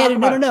 We talk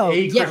about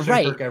Christian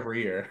Kirk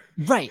every year,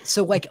 right?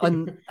 So like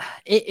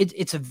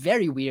it's a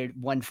very weird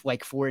one,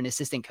 like for an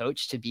assistant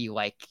coach to be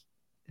like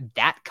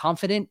that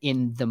confident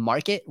in the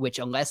market, which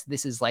unless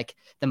this is like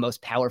the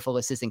most powerful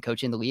assistant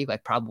coach in the league,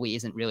 like probably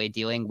isn't really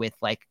dealing with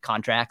like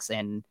contracts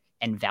and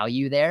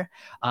value there.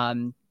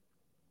 And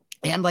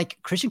like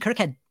Christian Kirk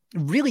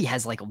really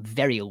has like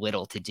very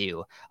little to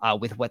do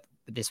with what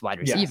this wide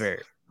receiver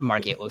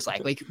market looks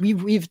like. Like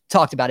we've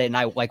talked about it, and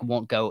I like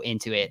won't go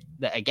into it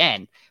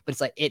again, but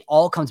it's like it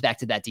all comes back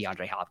to that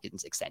DeAndre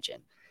Hopkins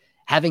extension.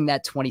 Having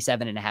that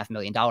 $27.5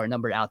 million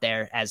number out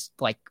there, as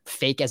like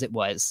fake as it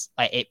was,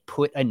 it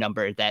put a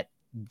number that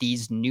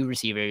these new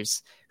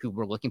receivers who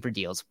were looking for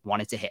deals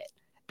wanted to hit.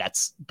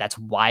 That's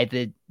why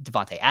the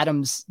Davante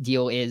Adams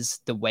deal is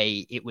the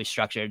way it was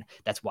structured.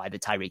 That's why the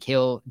Tyreek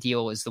Hill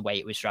deal is the way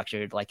it was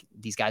structured. Like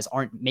these guys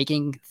aren't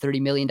making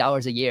 $30 million a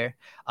year.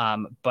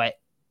 But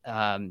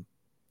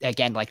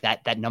again, like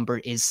that number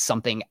is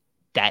something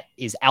that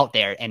is out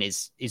there and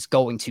is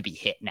going to be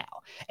hit now.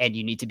 And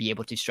you need to be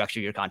able to structure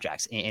your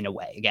contracts in a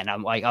way. Again,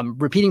 I'm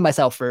repeating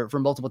myself for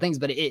multiple things,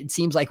 but it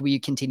seems like we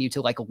continue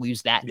to like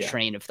lose that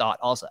train of thought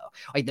also.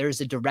 Like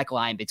there's a direct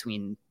line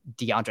between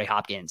DeAndre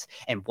Hopkins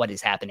and what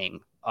is happening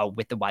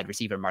with the wide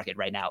receiver market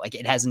right now. Like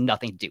it has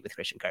nothing to do with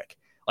Christian Kirk.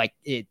 Like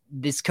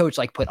this coach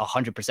like put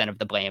 100% of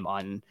the blame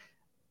on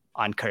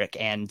Kirk,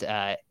 and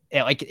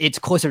like it's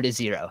closer to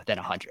 0 than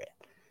 100.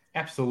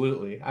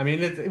 Absolutely. I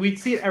mean, we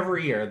see it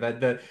every year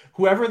that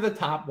whoever the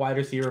top wide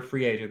receiver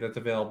free agent that's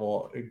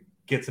available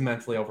gets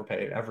immensely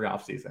overpaid every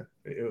offseason.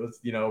 It was,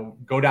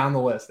 go down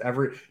the list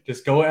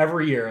just go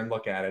every year and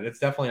look at it. It's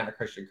definitely not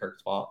Christian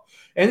Kirk's fault.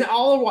 And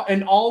all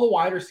the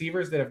wide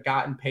receivers that have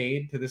gotten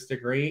paid to this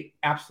degree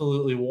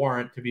absolutely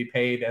warrant to be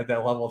paid at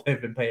that level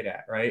they've been paid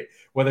at, right?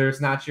 Whether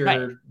it's not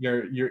your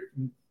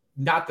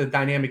not the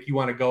dynamic you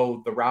want to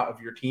go the route of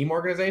your team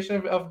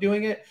organization of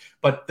doing it,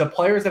 but the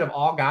players that have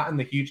all gotten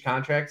the huge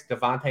contracts,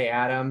 Davante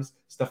Adams,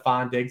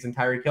 Stephon Diggs, and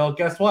Tyreek Hill,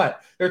 guess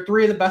what? They're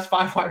 3 of the best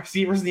 5 wide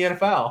receivers in the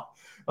NFL.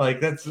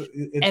 Like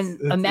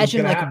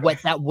imagine like happen.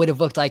 What that would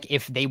have looked like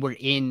if they were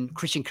in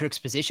Christian Kirk's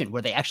position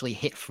where they actually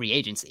hit free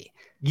agency.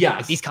 Yeah.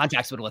 Like, these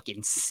contracts would look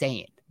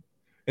insane.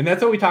 And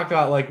that's what we talked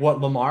about, like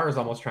what Lamar is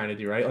almost trying to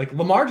do, right? Like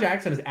Lamar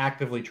Jackson is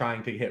actively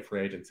trying to hit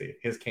free agency,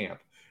 his camp.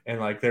 And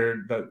like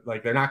they're not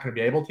going to be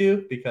able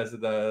to because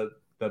of the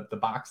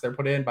box they're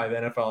put in by the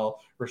NFL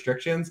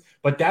restrictions.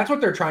 But that's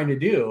what they're trying to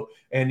do.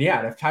 And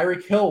if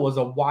Tyreek Hill was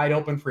a wide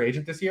open free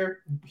agent this year,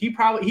 he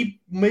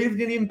may have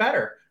done even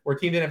better. Where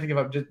team didn't have to give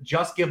up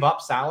just give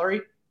up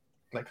salary.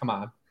 Like, come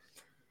on.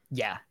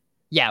 Yeah,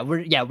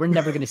 we're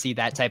never going to see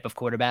that type of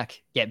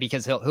quarterback. Yeah,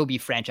 because he'll be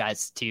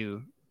franchised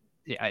to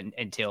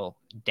until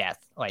death.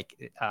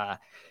 Like a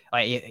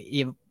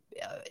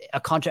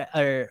contract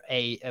or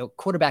a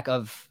quarterback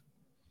of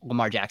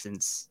Lamar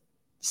Jackson's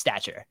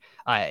stature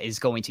is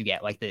going to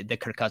get like the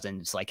Kirk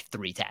Cousins like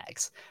 3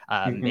 tags.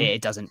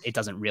 It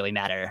doesn't really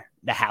matter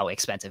how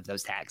expensive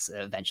those tags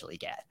eventually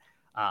get.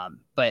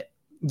 But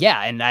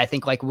yeah, and I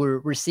think like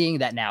we're seeing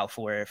that now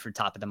for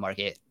top of the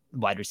market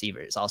wide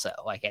receivers also.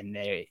 Like, and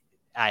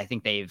I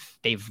think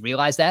they've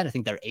realized that. I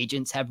think their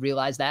agents have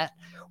realized that.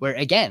 Where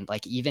again,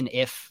 like even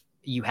if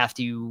you have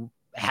to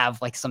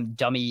have like some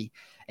dummy,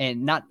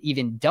 and not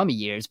even dummy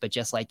years, but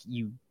just like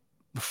you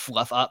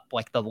fluff up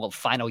like the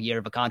final year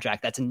of a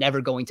contract, that's never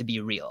going to be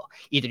real.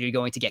 Either you're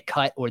going to get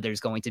cut or there's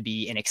going to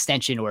be an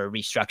extension or a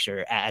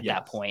restructure at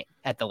that point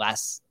at the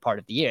last part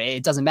of the year.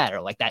 It doesn't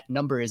matter. Like that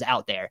number is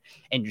out there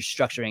and you're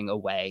structuring a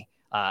way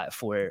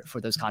for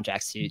those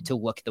contracts to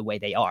look the way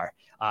they are.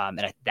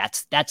 And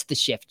that's the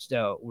shift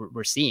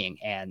we're seeing.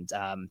 And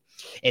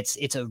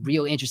it's a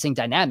real interesting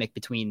dynamic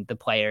between the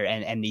player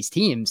and these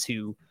teams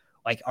who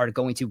like are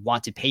going to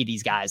want to pay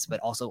these guys, but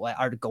also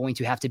are going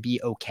to have to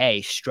be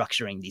okay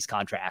structuring these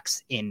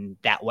contracts in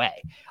that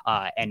way.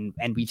 And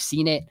we've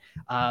seen it,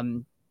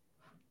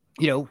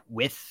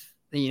 with,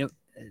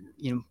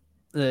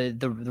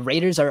 the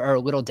Raiders are a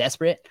little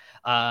desperate.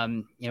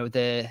 I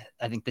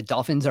think the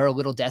Dolphins are a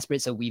little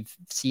desperate. So we've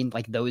seen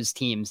like those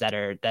teams that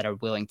are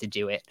willing to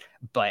do it,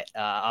 but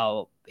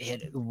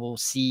we'll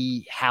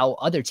see how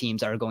other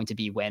teams are going to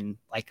be when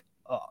like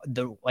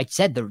you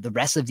said, the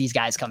rest of these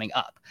guys coming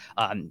up,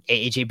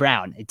 AJ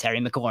Brown, Terry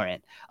McLaurin,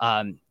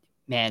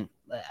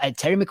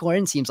 Terry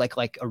McLaurin seems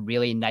like a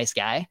really nice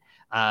guy.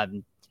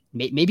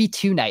 Maybe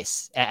too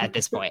nice at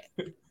this point.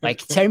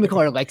 Like Terry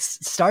McLaurin, like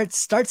start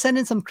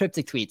sending some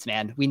cryptic tweets,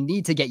 man. We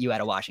need to get you out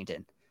of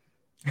Washington.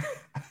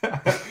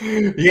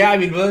 Yeah, I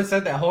mean, Willis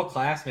said that whole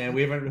class, man.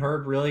 We haven't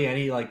heard really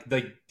any like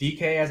the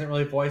DK hasn't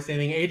really voiced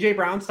anything. AJ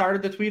Brown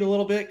started to tweet a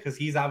little bit because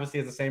he's obviously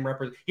has the same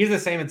he's the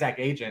same exact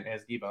agent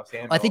as Deebo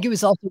Samuel. I think it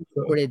was also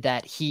reported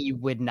that he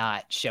would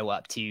not show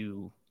up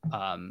to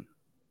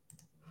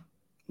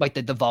like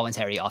the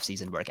voluntary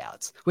offseason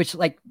workouts, which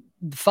like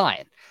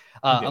fine.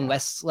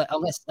 Unless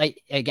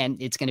like again,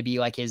 it's going to be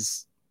like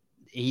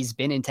he's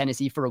been in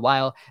Tennessee for a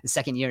while, the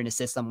second year in the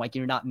system, like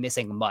you're not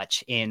missing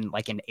much in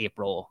like an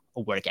April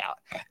workout.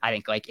 I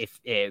think like if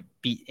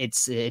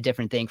it's a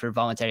different thing for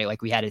voluntary,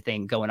 like we had a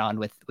thing going on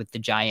with the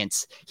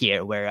Giants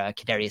here where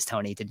Kadarius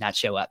Toney did not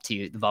show up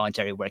to the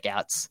voluntary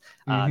workouts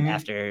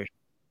after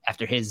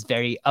his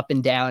very up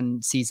and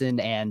down season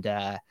and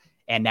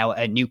now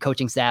a new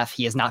coaching staff.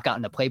 He has not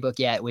gotten the playbook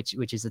yet,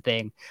 which is a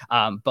thing.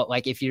 But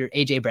like if you're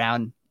AJ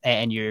Brown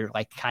and you're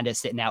like kind of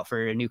sitting out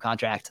for a new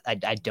contract,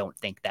 I don't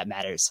think that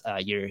matters.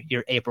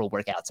 Your April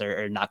workouts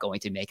are not going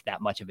to make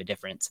that much of a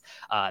difference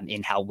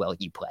in how well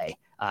you play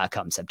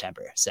come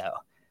September. So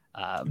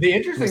the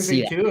interesting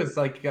thing too is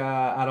like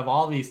out of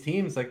all these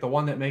teams, like the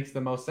one that makes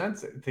the most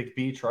sense to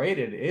be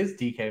traded is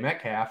DK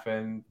Metcalf,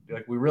 and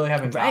like we really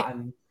haven't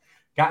gotten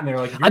there.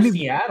 Like if you're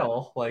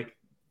Seattle, like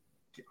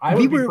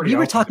we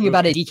were talking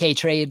about a DK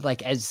trade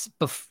like as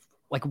before.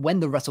 Like when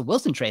the Russell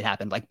Wilson trade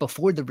happened, like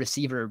before the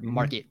receiver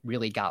market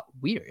really got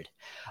weird,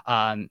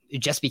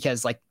 just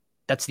because like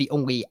that's the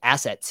only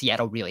asset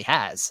Seattle really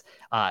has.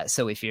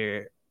 So if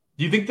you're,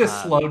 do you think this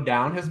slowed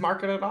down his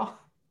market at all?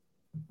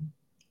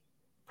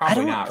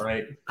 Probably not,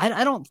 right?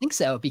 I don't think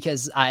so,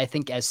 because I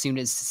think as soon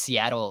as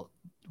Seattle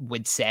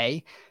would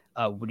say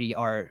we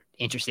are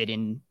interested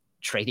in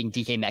trading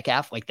DK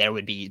Metcalf, like there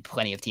would be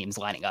plenty of teams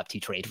lining up to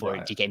trade for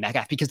DK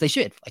Metcalf because they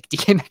should. Like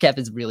DK Metcalf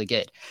is really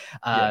good.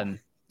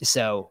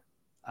 So.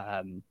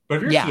 But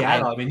if you're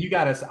Seattle, I mean, you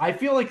got us. I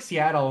feel like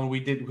Seattle, and we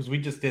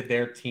just did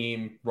their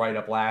team write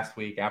up last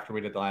week after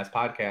we did the last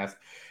podcast,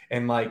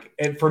 and like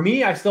for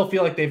me, I still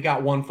feel like they've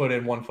got 1 foot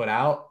in, 1 foot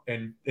out,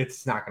 and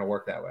it's not going to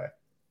work that way.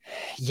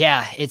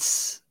 Yeah,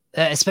 it's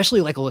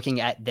especially like looking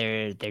at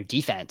their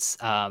defense.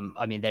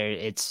 I mean,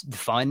 it's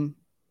fun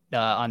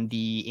on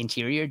the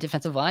interior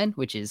defensive line,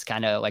 which is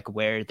kind of like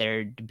where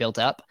they're built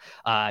up.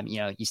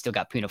 You still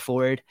got Poona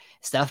Ford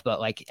stuff,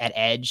 but like at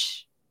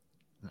edge,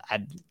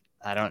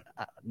 I'm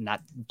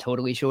not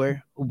totally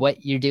sure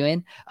what you're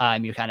doing.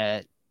 You're kind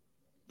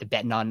of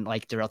betting on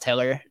like Darrell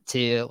Taylor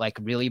to like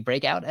really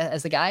break out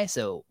as a guy.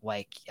 So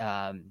like,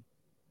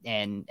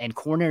 and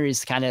corner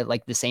is kind of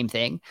like the same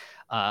thing.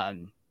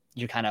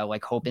 You're kind of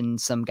like hoping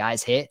some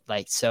guys hit,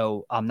 like,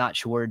 so I'm not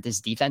sure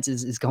this defense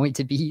is going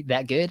to be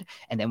that good.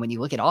 And then when you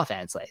look at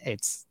offense, like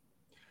it's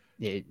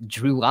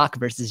Drew Lock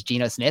versus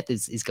Geno Smith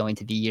is going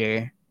to be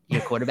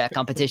your quarterback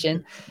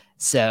competition.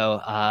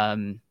 So,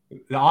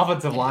 the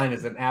offensive line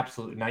is an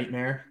absolute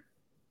nightmare.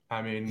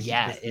 I mean,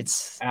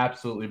 it's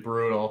absolutely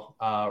brutal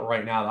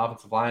right now. The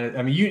offensive line.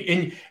 I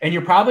mean,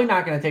 you're probably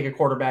not going to take a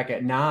quarterback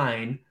at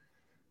 9.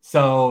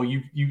 So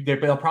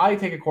they'll probably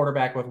take a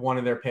quarterback with one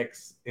of their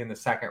picks in the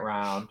second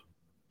round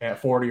at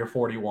 40 or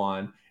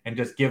 41, and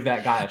just give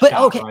that guy a shot.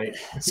 Okay. Right?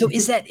 So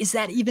is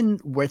that even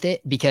worth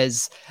it?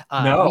 Because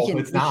no,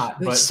 it's not.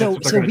 But so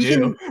we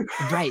can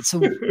right. So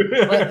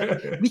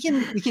we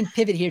can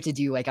pivot here to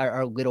do like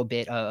our little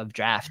bit of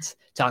draft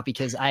talk,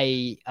 because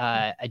I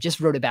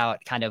just wrote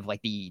about kind of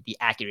like the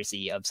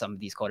accuracy of some of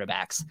these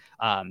quarterbacks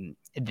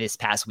this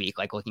past week.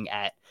 Like looking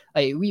at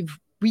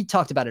we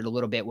talked about it a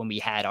little bit when we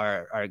had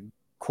our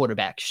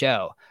quarterback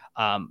show,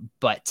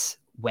 but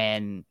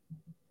when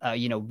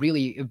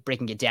really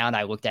breaking it down,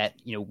 I looked at,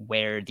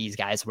 where these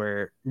guys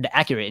were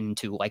accurate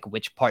into like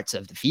which parts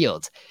of the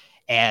field.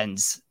 And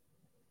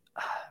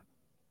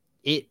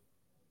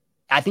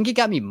I think it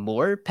got me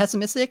more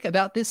pessimistic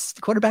about this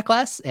quarterback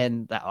class.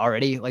 And that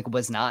already like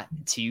was not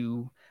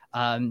too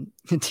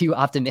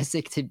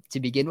optimistic to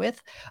begin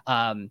with.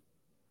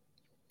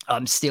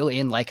 I'm still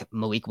in like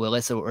Malik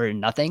Willis or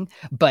nothing,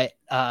 but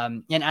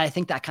and I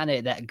think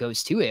that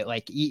goes to it.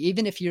 Like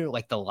even if you're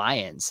like the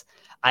Lions,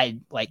 I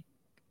like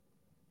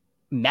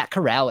Matt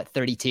Corral at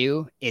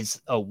 32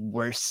 is a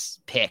worse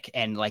pick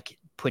and like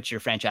put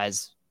your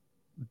franchise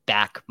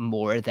back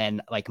more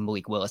than like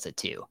Malik Willis at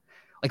 2.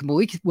 Like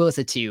Malik Willis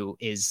at 2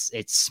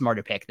 it's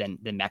smarter pick than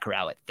Matt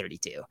Corral at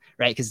 32,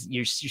 right? Because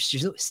you're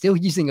still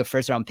using a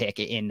first round pick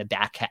in the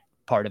back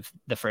part of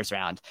the first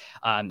round.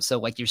 So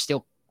like you're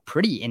still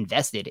pretty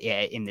invested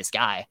in this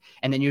guy,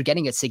 and then you're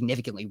getting a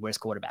significantly worse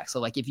quarterback. So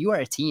like if you are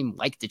a team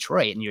like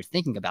Detroit and you're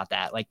thinking about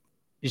that, like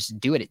just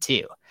do it at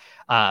 2.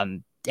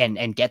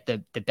 And get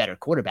the better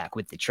quarterback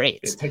with the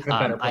trades. Take the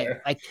better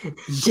player.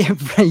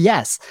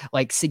 Yes,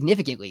 like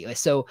significantly.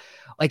 So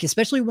like,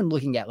 especially when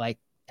looking at like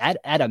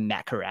at a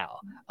Matt Corral,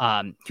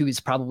 who is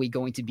probably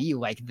going to be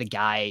like the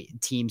guy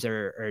teams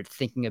are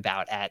thinking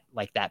about at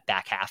like that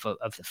back half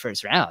of the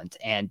first round.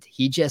 And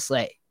he just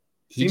like,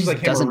 he seems just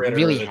like doesn't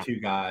really the 2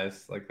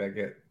 guys like that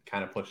get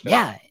kind of pushed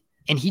out.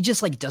 And he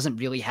just like doesn't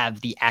really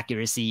have the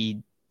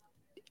accuracy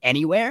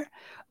anywhere.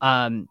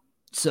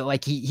 So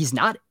like he's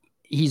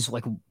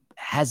like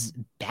has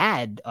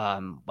bad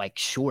like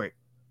short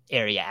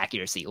area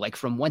accuracy, like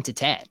from 1 to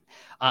 10.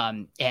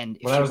 And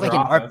if you're like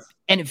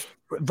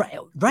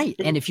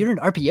and if you're an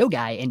RPO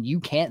guy and you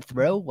can't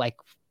throw like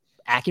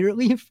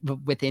accurately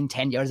within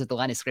 10 yards of the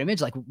line of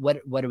scrimmage, like what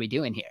are we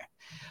doing here?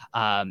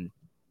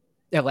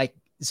 Like,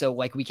 so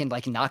like we can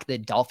like knock the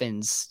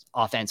Dolphins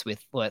offense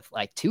with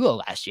like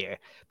Tua last year,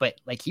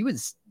 but like he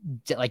was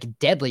like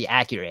deadly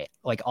accurate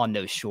like on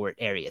those short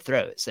area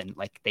throws, and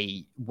like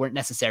they weren't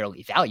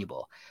necessarily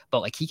valuable,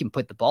 but like he can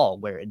put the ball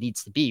where it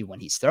needs to be when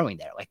he's throwing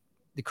there. Like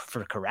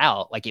for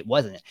Corral, like it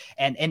wasn't.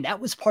 And that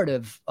was part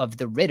of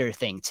the Ridder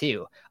thing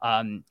too.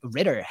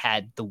 Ridder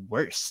had the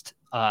worst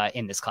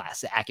in this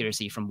class, the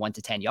accuracy from 1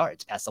 to 10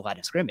 yards past the line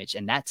of scrimmage.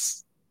 And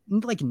that's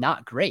like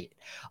not great.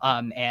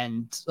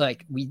 And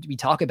like we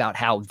talk about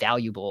how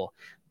valuable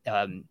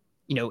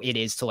it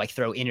is to like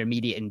throw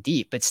intermediate and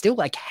deep, but still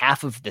like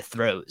half of the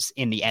throws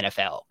in the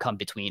NFL come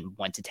between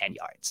 1 to 10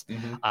 yards.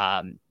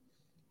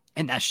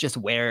 And that's just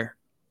where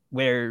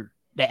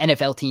the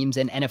NFL teams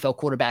and NFL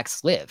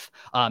quarterbacks live.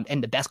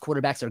 And the best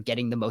quarterbacks are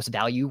getting the most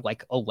value,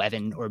 like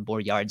 11 or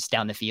more yards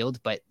down the field,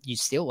 but you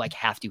still like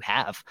have to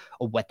have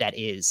what that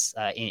is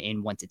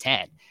in 1 to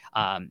 10.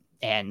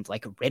 And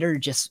like Ridder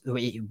just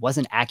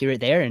wasn't accurate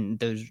there. And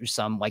those are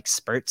some like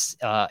spurts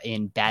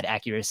in bad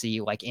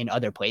accuracy, like in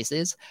other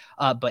places.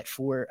 But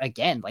for,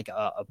 again, like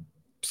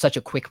such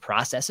a quick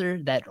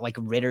processor that like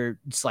Ridder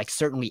like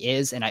certainly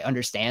is. And I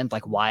understand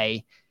like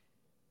why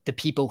the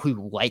people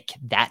who like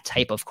that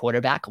type of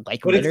quarterback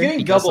like but Ridder, it's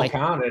getting double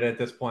counted at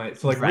this point.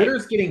 So like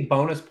Ridder's getting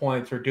bonus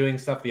points for doing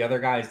stuff the other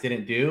guys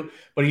didn't do,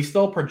 but he's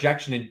still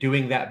projection and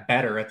doing that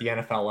better at the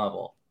NFL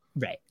level.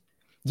 Right.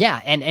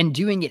 Yeah, and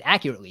doing it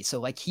accurately. So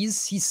like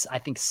he's I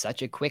think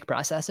such a quick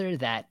processor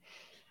that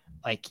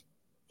like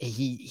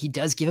he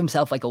does give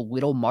himself like a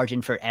little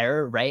margin for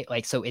error, right?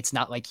 Like so it's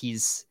not like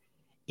he's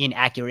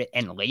inaccurate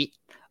and late,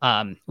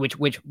 which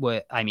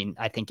would, I mean,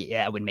 I think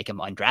would make him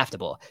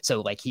undraftable.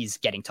 So like he's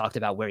getting talked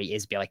about where he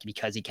is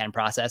because he can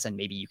process, and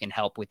maybe you can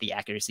help with the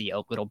accuracy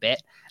a little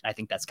bit. And I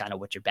think that's kind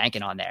of what you're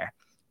banking on there.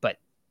 But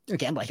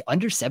again, like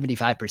under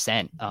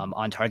 75%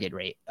 on target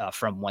rate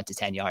from 1 to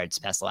 10 yards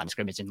past the line of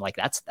scrimmage. And like,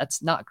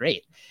 that's not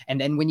great. And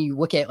then when you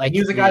look at like, he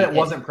was a guy that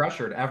wasn't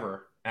pressured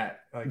ever ever.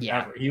 He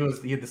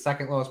had the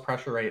second lowest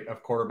pressure rate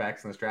of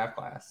quarterbacks in this draft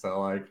class.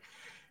 So like,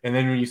 and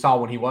then when you saw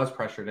when he was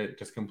pressured, it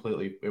just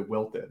completely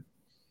wilted.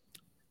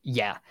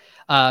 Yeah.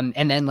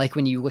 And then like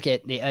when you look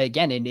at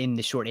again in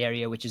the short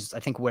area, which is I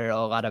think where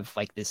a lot of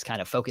like this kind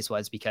of focus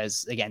was,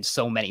 because again,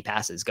 so many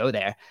passes go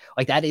there.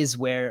 Like that is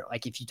where,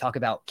 like, if you talk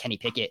about Kenny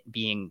Pickett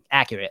being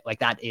accurate, like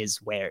that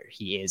is where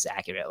he is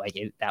accurate. Like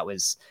that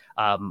was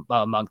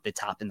among the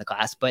top in the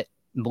class, but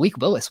Malik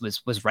Willis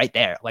was right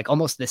there, like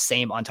almost the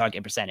same on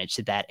target percentage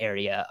to that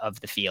area of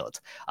the field.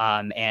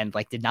 And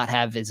like did not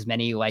have as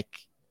many like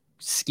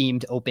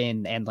schemed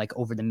open and like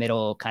over the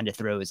middle kind of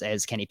throws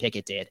as Kenny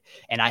Pickett did.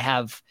 And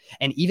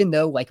even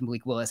though like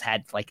Malik Willis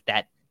had like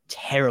that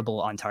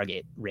terrible on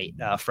target rate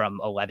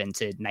from 11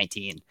 to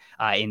 19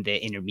 in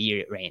the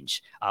intermediate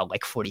range,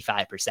 like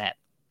 45%.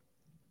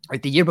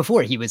 Like the year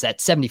before he was at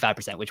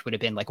 75%, which would have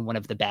been like one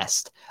of the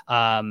best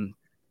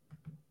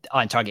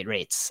on target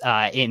rates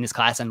in this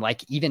class, and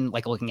like even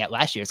like looking at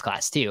last year's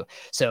class too.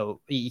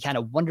 So you kind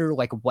of wonder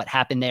like what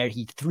happened there.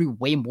 He threw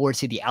way more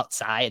to the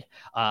outside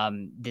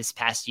this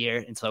past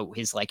year, and so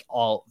his like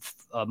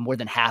more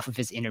than half of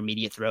his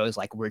intermediate throws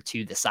like were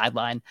to the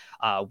sideline,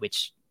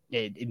 which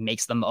it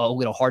makes them a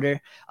little harder.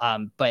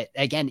 But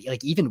again,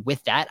 like even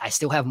with that, I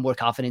still have more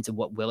confidence in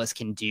what Willis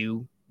can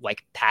do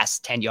like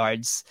past 10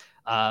 yards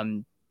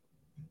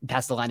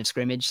past the line of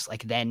scrimmage,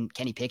 like then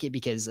Kenny Pickett,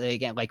 because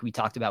again, like we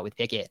talked about with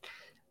Pickett,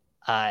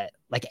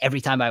 like every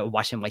time I would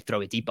watch him like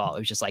throw a deep ball, it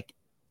was just like,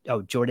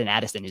 oh, Jordan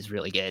Addison is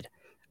really good.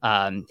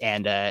 And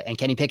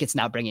Kenny Pickett's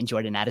not bringing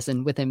Jordan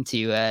Addison with him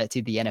to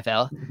the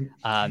NFL.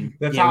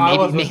 That's how I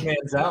was with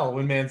Manziel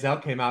when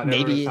Manziel came out.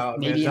 Maybe in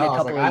a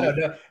couple. I don't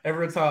know.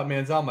 Everyone saw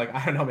Manziel. I'm like,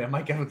 I don't know, man.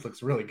 Mike Evans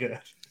looks really good.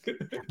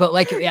 But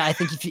like, yeah, I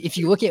think if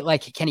you look at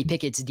like Kenny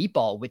Pickett's deep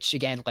ball, which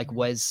again like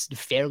was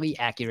fairly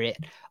accurate,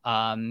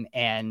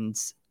 and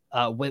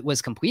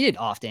was completed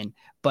often,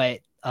 but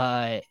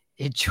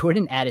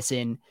Jordan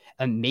Addison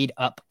made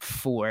up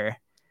for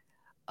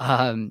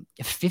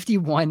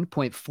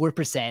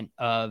 51.4%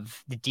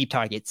 of the deep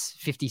targets,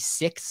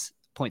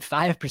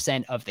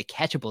 56.5% of the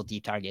catchable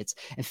deep targets,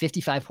 and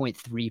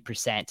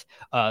 55.3%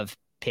 of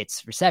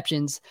Pitt's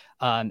receptions,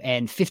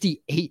 and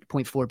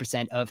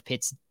 58.4% of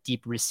Pitt's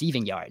deep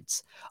receiving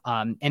yards.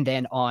 And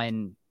then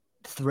on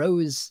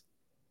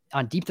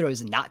deep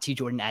throws not to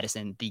Jordan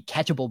Addison, the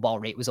catchable ball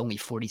rate was only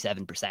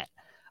 47%.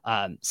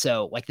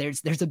 So like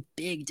there's a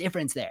big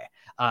difference there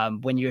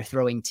when you're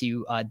throwing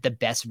to the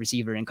best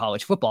receiver in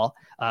college football,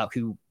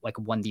 who like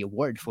won the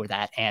award for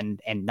that and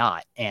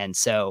not. And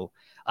so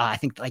I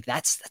think like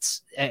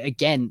that's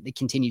again, it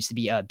continues to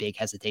be a big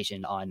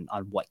hesitation on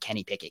what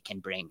Kenny Pickett can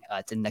bring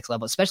to the next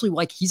level, especially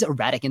like he's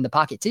erratic in the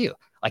pocket too.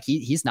 Like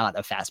he's not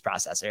a fast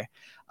processor.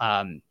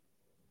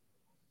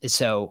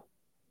 So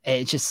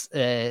it just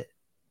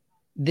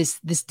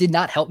this did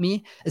not help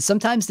me.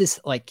 Sometimes this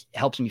like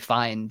helps me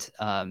find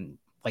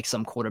like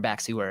some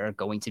quarterbacks who are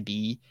going to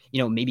be,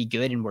 maybe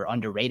good and we're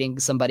underrating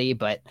somebody,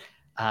 but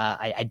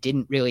I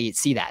didn't really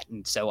see that.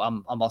 And so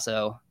I'm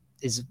also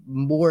is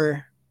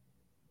more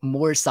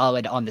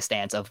solid on the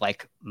stance of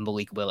like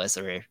Malik Willis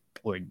or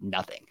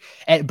nothing.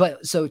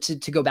 But so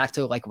to go back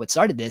to like what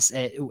started this,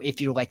 if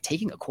you're like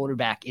taking a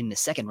quarterback in the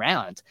second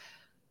round,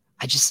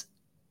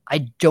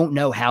 I don't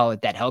know how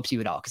that helps you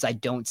at all, because I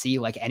don't see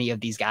like any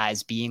of these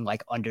guys being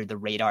like under the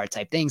radar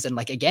type things. And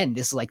like, again,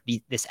 this is like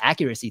this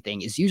accuracy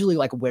thing is usually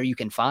like where you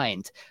can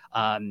find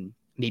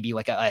maybe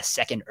like a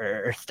second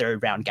or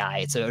third round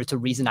guy. It's a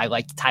reason I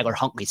liked Tyler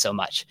Huntley so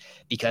much,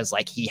 because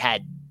like he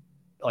had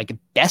like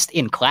best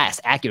in class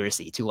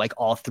accuracy to like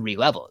all three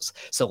levels.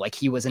 So like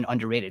he was an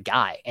underrated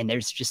guy, and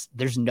there's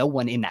no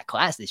one in that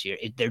class this year.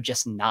 They're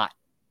just not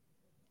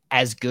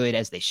as good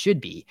as they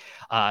should be.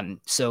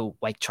 So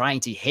like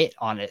trying to hit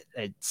on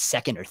a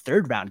second or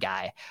third round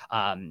guy,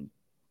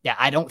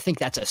 I don't think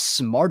that's a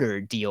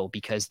smarter deal,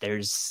 because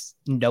there's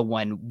no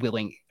one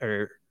willing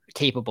or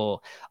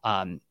capable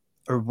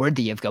or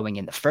worthy of going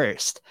in the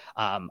first.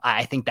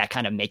 I think that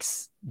kind of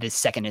makes the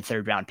second and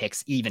third round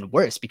picks even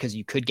worse, because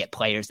you could get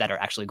players that are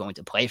actually going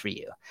to play for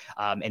you.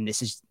 And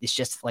it's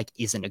just like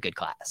isn't a good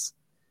class.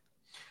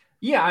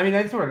 Yeah, I mean,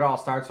 that's where it all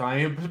starts. So,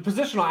 I mean,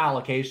 positional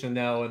allocation,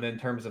 though, and then in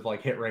terms of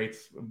like hit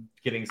rates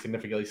getting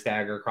significantly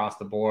staggered across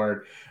the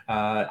board,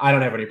 I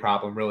don't have any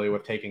problem really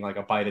with taking like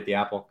a bite at the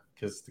apple,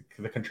 because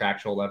the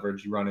contractual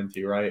leverage you run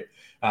into, right?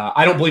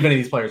 I don't believe any of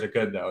these players are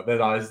good, though.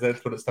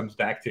 That's what it comes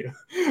back to.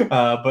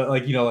 But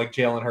like like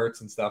Jalen Hurts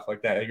and stuff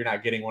like that, you're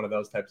not getting one of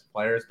those types of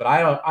players. But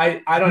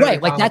I don't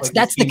right. Like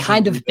that's the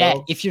kind of bet,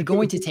 if you're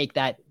going to take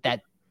that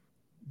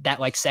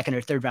like second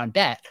or third round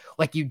bet,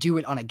 like you do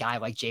it on a guy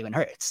like Jalen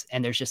Hurts,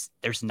 and there's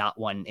not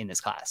one in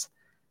this class.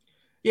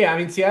 Yeah, I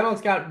mean,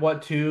 Seattle's got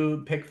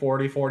pick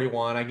 40,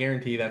 41. I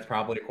guarantee that's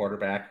probably a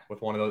quarterback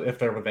with one of those, if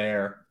they're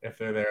there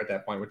at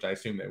that point, which I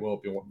assume they will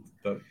be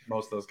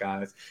most of those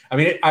guys. I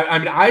mean,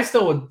 I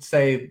still would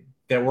say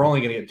that we're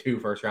only going to get 2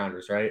 first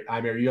rounders, right? I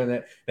mean, are you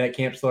in that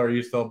camp still, or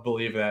you still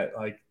believe that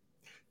like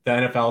the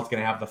NFL is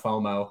going to have the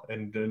FOMO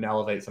and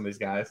elevate some of these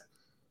guys?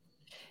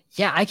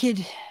 Yeah, I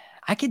could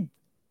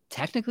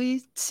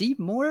technically see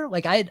more.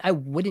 Like I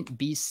wouldn't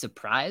be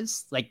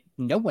surprised. Like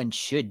no one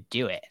should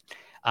do it.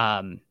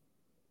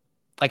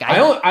 Like I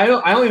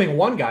only think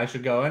one guy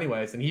should go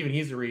anyways, and even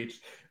he's a reach,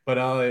 but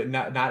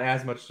not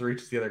as much to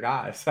reach as the other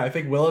guys. I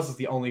think Willis is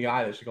the only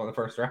guy that should go in the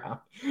first round.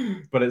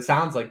 But it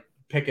sounds like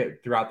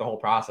Pickett throughout the whole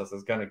process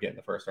is going to get in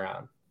the first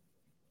round.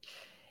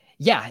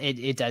 Yeah,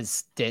 it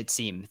does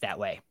seem that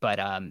way. But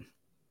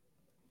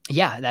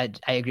yeah, that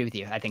I agree with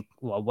you. I think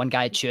one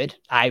guy should.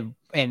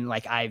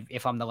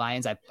 If I'm the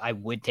Lions, I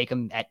would take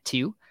him at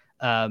 2.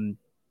 And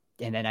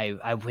then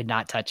I would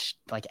not touch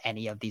like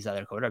any of these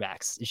other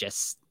quarterbacks. It's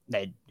just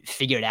they'd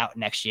figure it out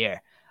next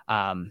year.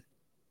 Or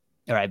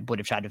I would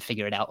have tried to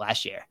figure it out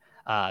last year.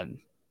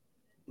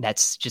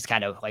 That's just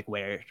kind of like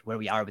where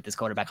we are with this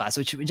quarterback class,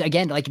 which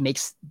again, like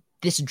makes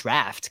this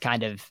draft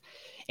kind of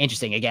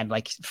interesting. Again,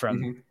 like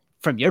from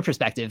your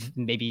perspective,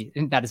 maybe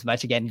not as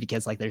much again,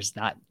 because like there's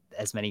not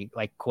as many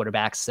like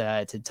quarterbacks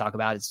to talk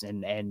about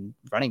and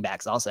running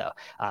backs also.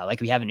 Like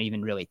we haven't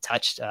even really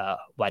touched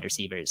wide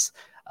receivers.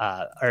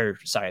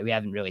 We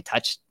haven't really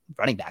touched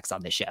running backs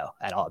on this show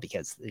at all,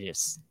 because we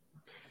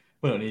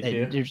don't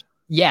need to.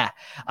 Yeah.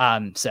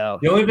 So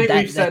the only thing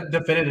we've said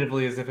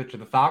definitively is if it's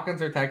the Falcons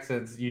or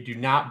Texans, you do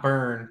not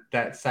burn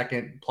that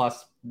second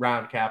plus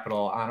round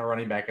capital on a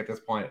running back at this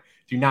point.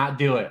 Do not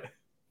do it.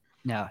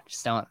 No,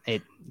 just don't.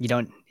 You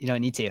don't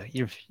need to.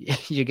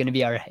 You're going to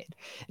be all right.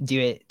 Do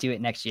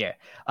it next year.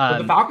 But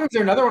the Falcons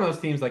are another one of those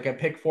teams. Like at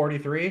pick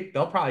 43,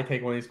 they'll probably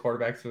take one of these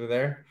quarterbacks over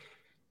there.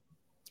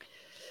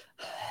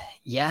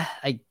 Yeah,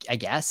 I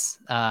guess.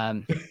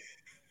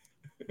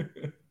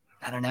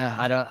 I don't know.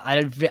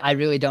 I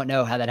really don't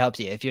know how that helps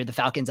you. If you're the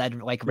Falcons, I'd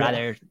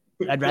rather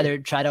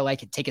try to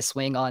like take a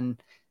swing on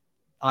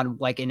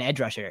like an edge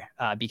rusher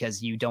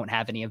because you don't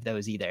have any of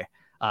those either.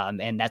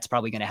 And that's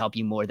probably going to help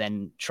you more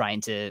than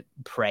trying to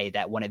pray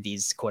that one of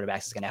these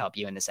quarterbacks is going to help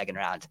you in the second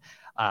round.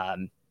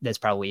 that's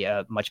probably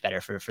much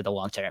better for the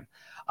long term.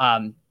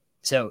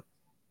 So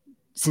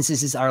since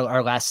this is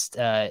our last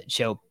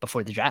show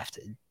before the draft,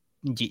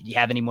 do you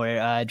have any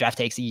more draft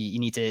takes you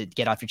need to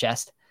get off your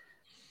chest?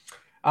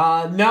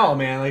 No,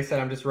 man. Like I said,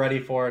 I'm just ready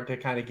for it to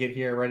kind of get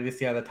here, ready to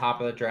see how the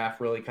top of the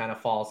draft really kind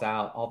of falls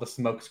out. All the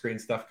smoke screen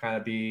stuff kind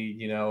of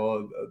be,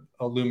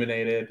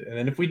 illuminated. And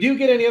then if we do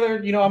get any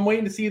other, I'm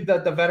waiting to see the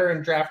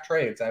veteran draft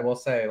trades. I will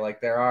say, like,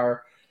 there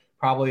are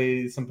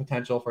probably some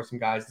potential for some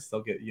guys to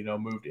still get,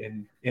 moved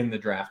in the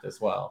draft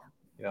as well.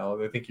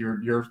 I think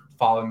you're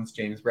following this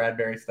James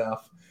Bradberry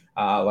stuff. If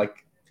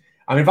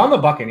I'm the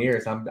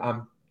Buccaneers,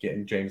 I'm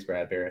getting James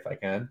Bradberry if I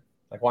can.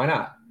 Like, why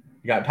not?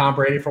 You got Tom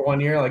Brady for 1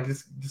 year, like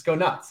just go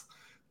nuts.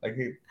 Like,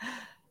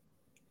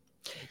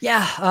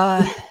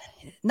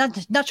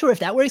 not sure if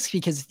that works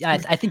because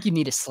I think you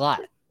need a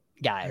slot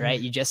guy,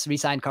 right? You just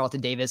re-signed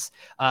Carlton Davis.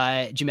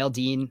 Jamel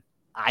Dean,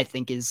 I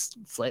think, is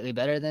slightly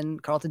better than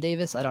Carlton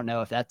Davis. I don't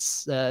know if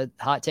that's a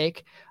hot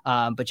take,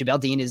 but Jamel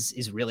Dean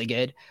is really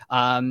good.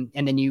 And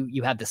then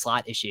you have the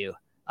slot issue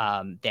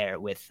there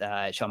with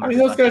Sean. I mean,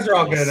 those guys are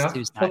all good enough.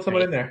 Put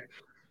someone in there.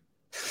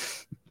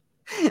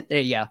 There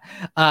you go.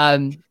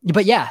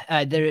 But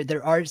yeah,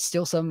 there are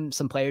still some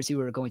players who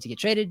are going to get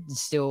traded.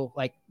 Still,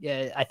 I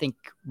think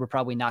we're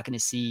probably not going to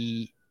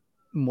see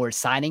more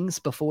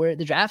signings before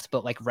the draft,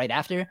 but like right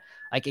after,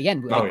 like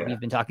again, we've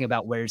been talking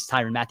about where's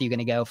Tyrann Mathieu going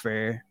to go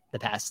for the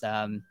past,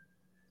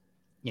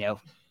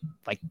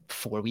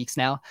 4 weeks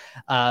now.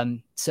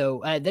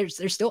 So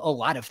there's still a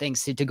lot of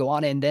things to go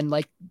on. And then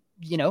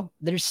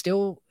there's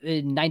still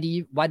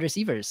 90 wide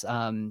receivers,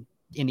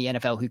 in the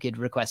NFL who could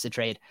request a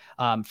trade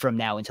from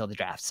now until the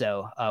draft.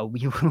 So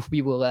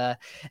we will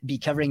be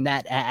covering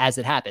that as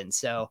it happens.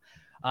 So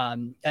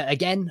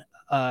again,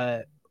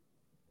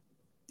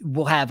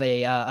 we'll have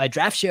a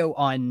draft show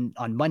on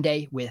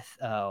Monday with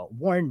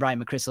Warren,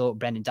 Brian McChrystal,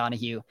 Brendan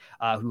Donahue,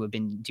 who have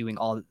been doing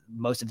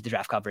most of the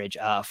draft coverage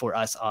for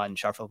us on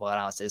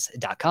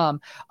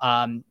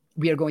sharpfootballanalysis.com.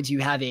 We are going to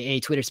have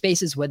a Twitter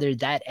Spaces. Whether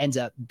that ends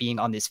up being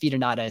on this feed or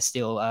not is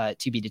still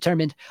to be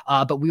determined.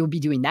 But we will be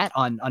doing that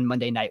on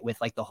Monday night with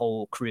the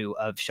whole crew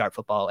of Sharp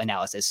Football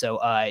Analysis. So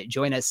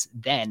join us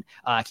then.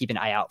 Keep an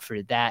eye out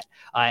for that.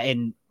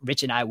 And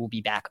Rich and I will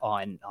be back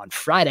on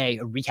Friday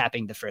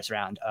recapping the first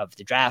round of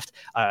the draft.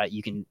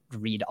 You can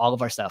read all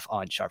of our stuff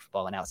on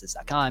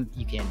sharpfootballanalysis.com.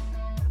 You can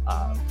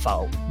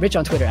follow Rich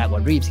on Twitter at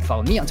Lord Reeves. You can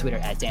follow me on Twitter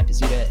at Dan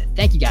Pizzuta.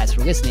 Thank you guys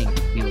for listening.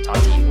 We will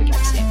talk to you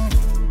again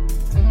soon.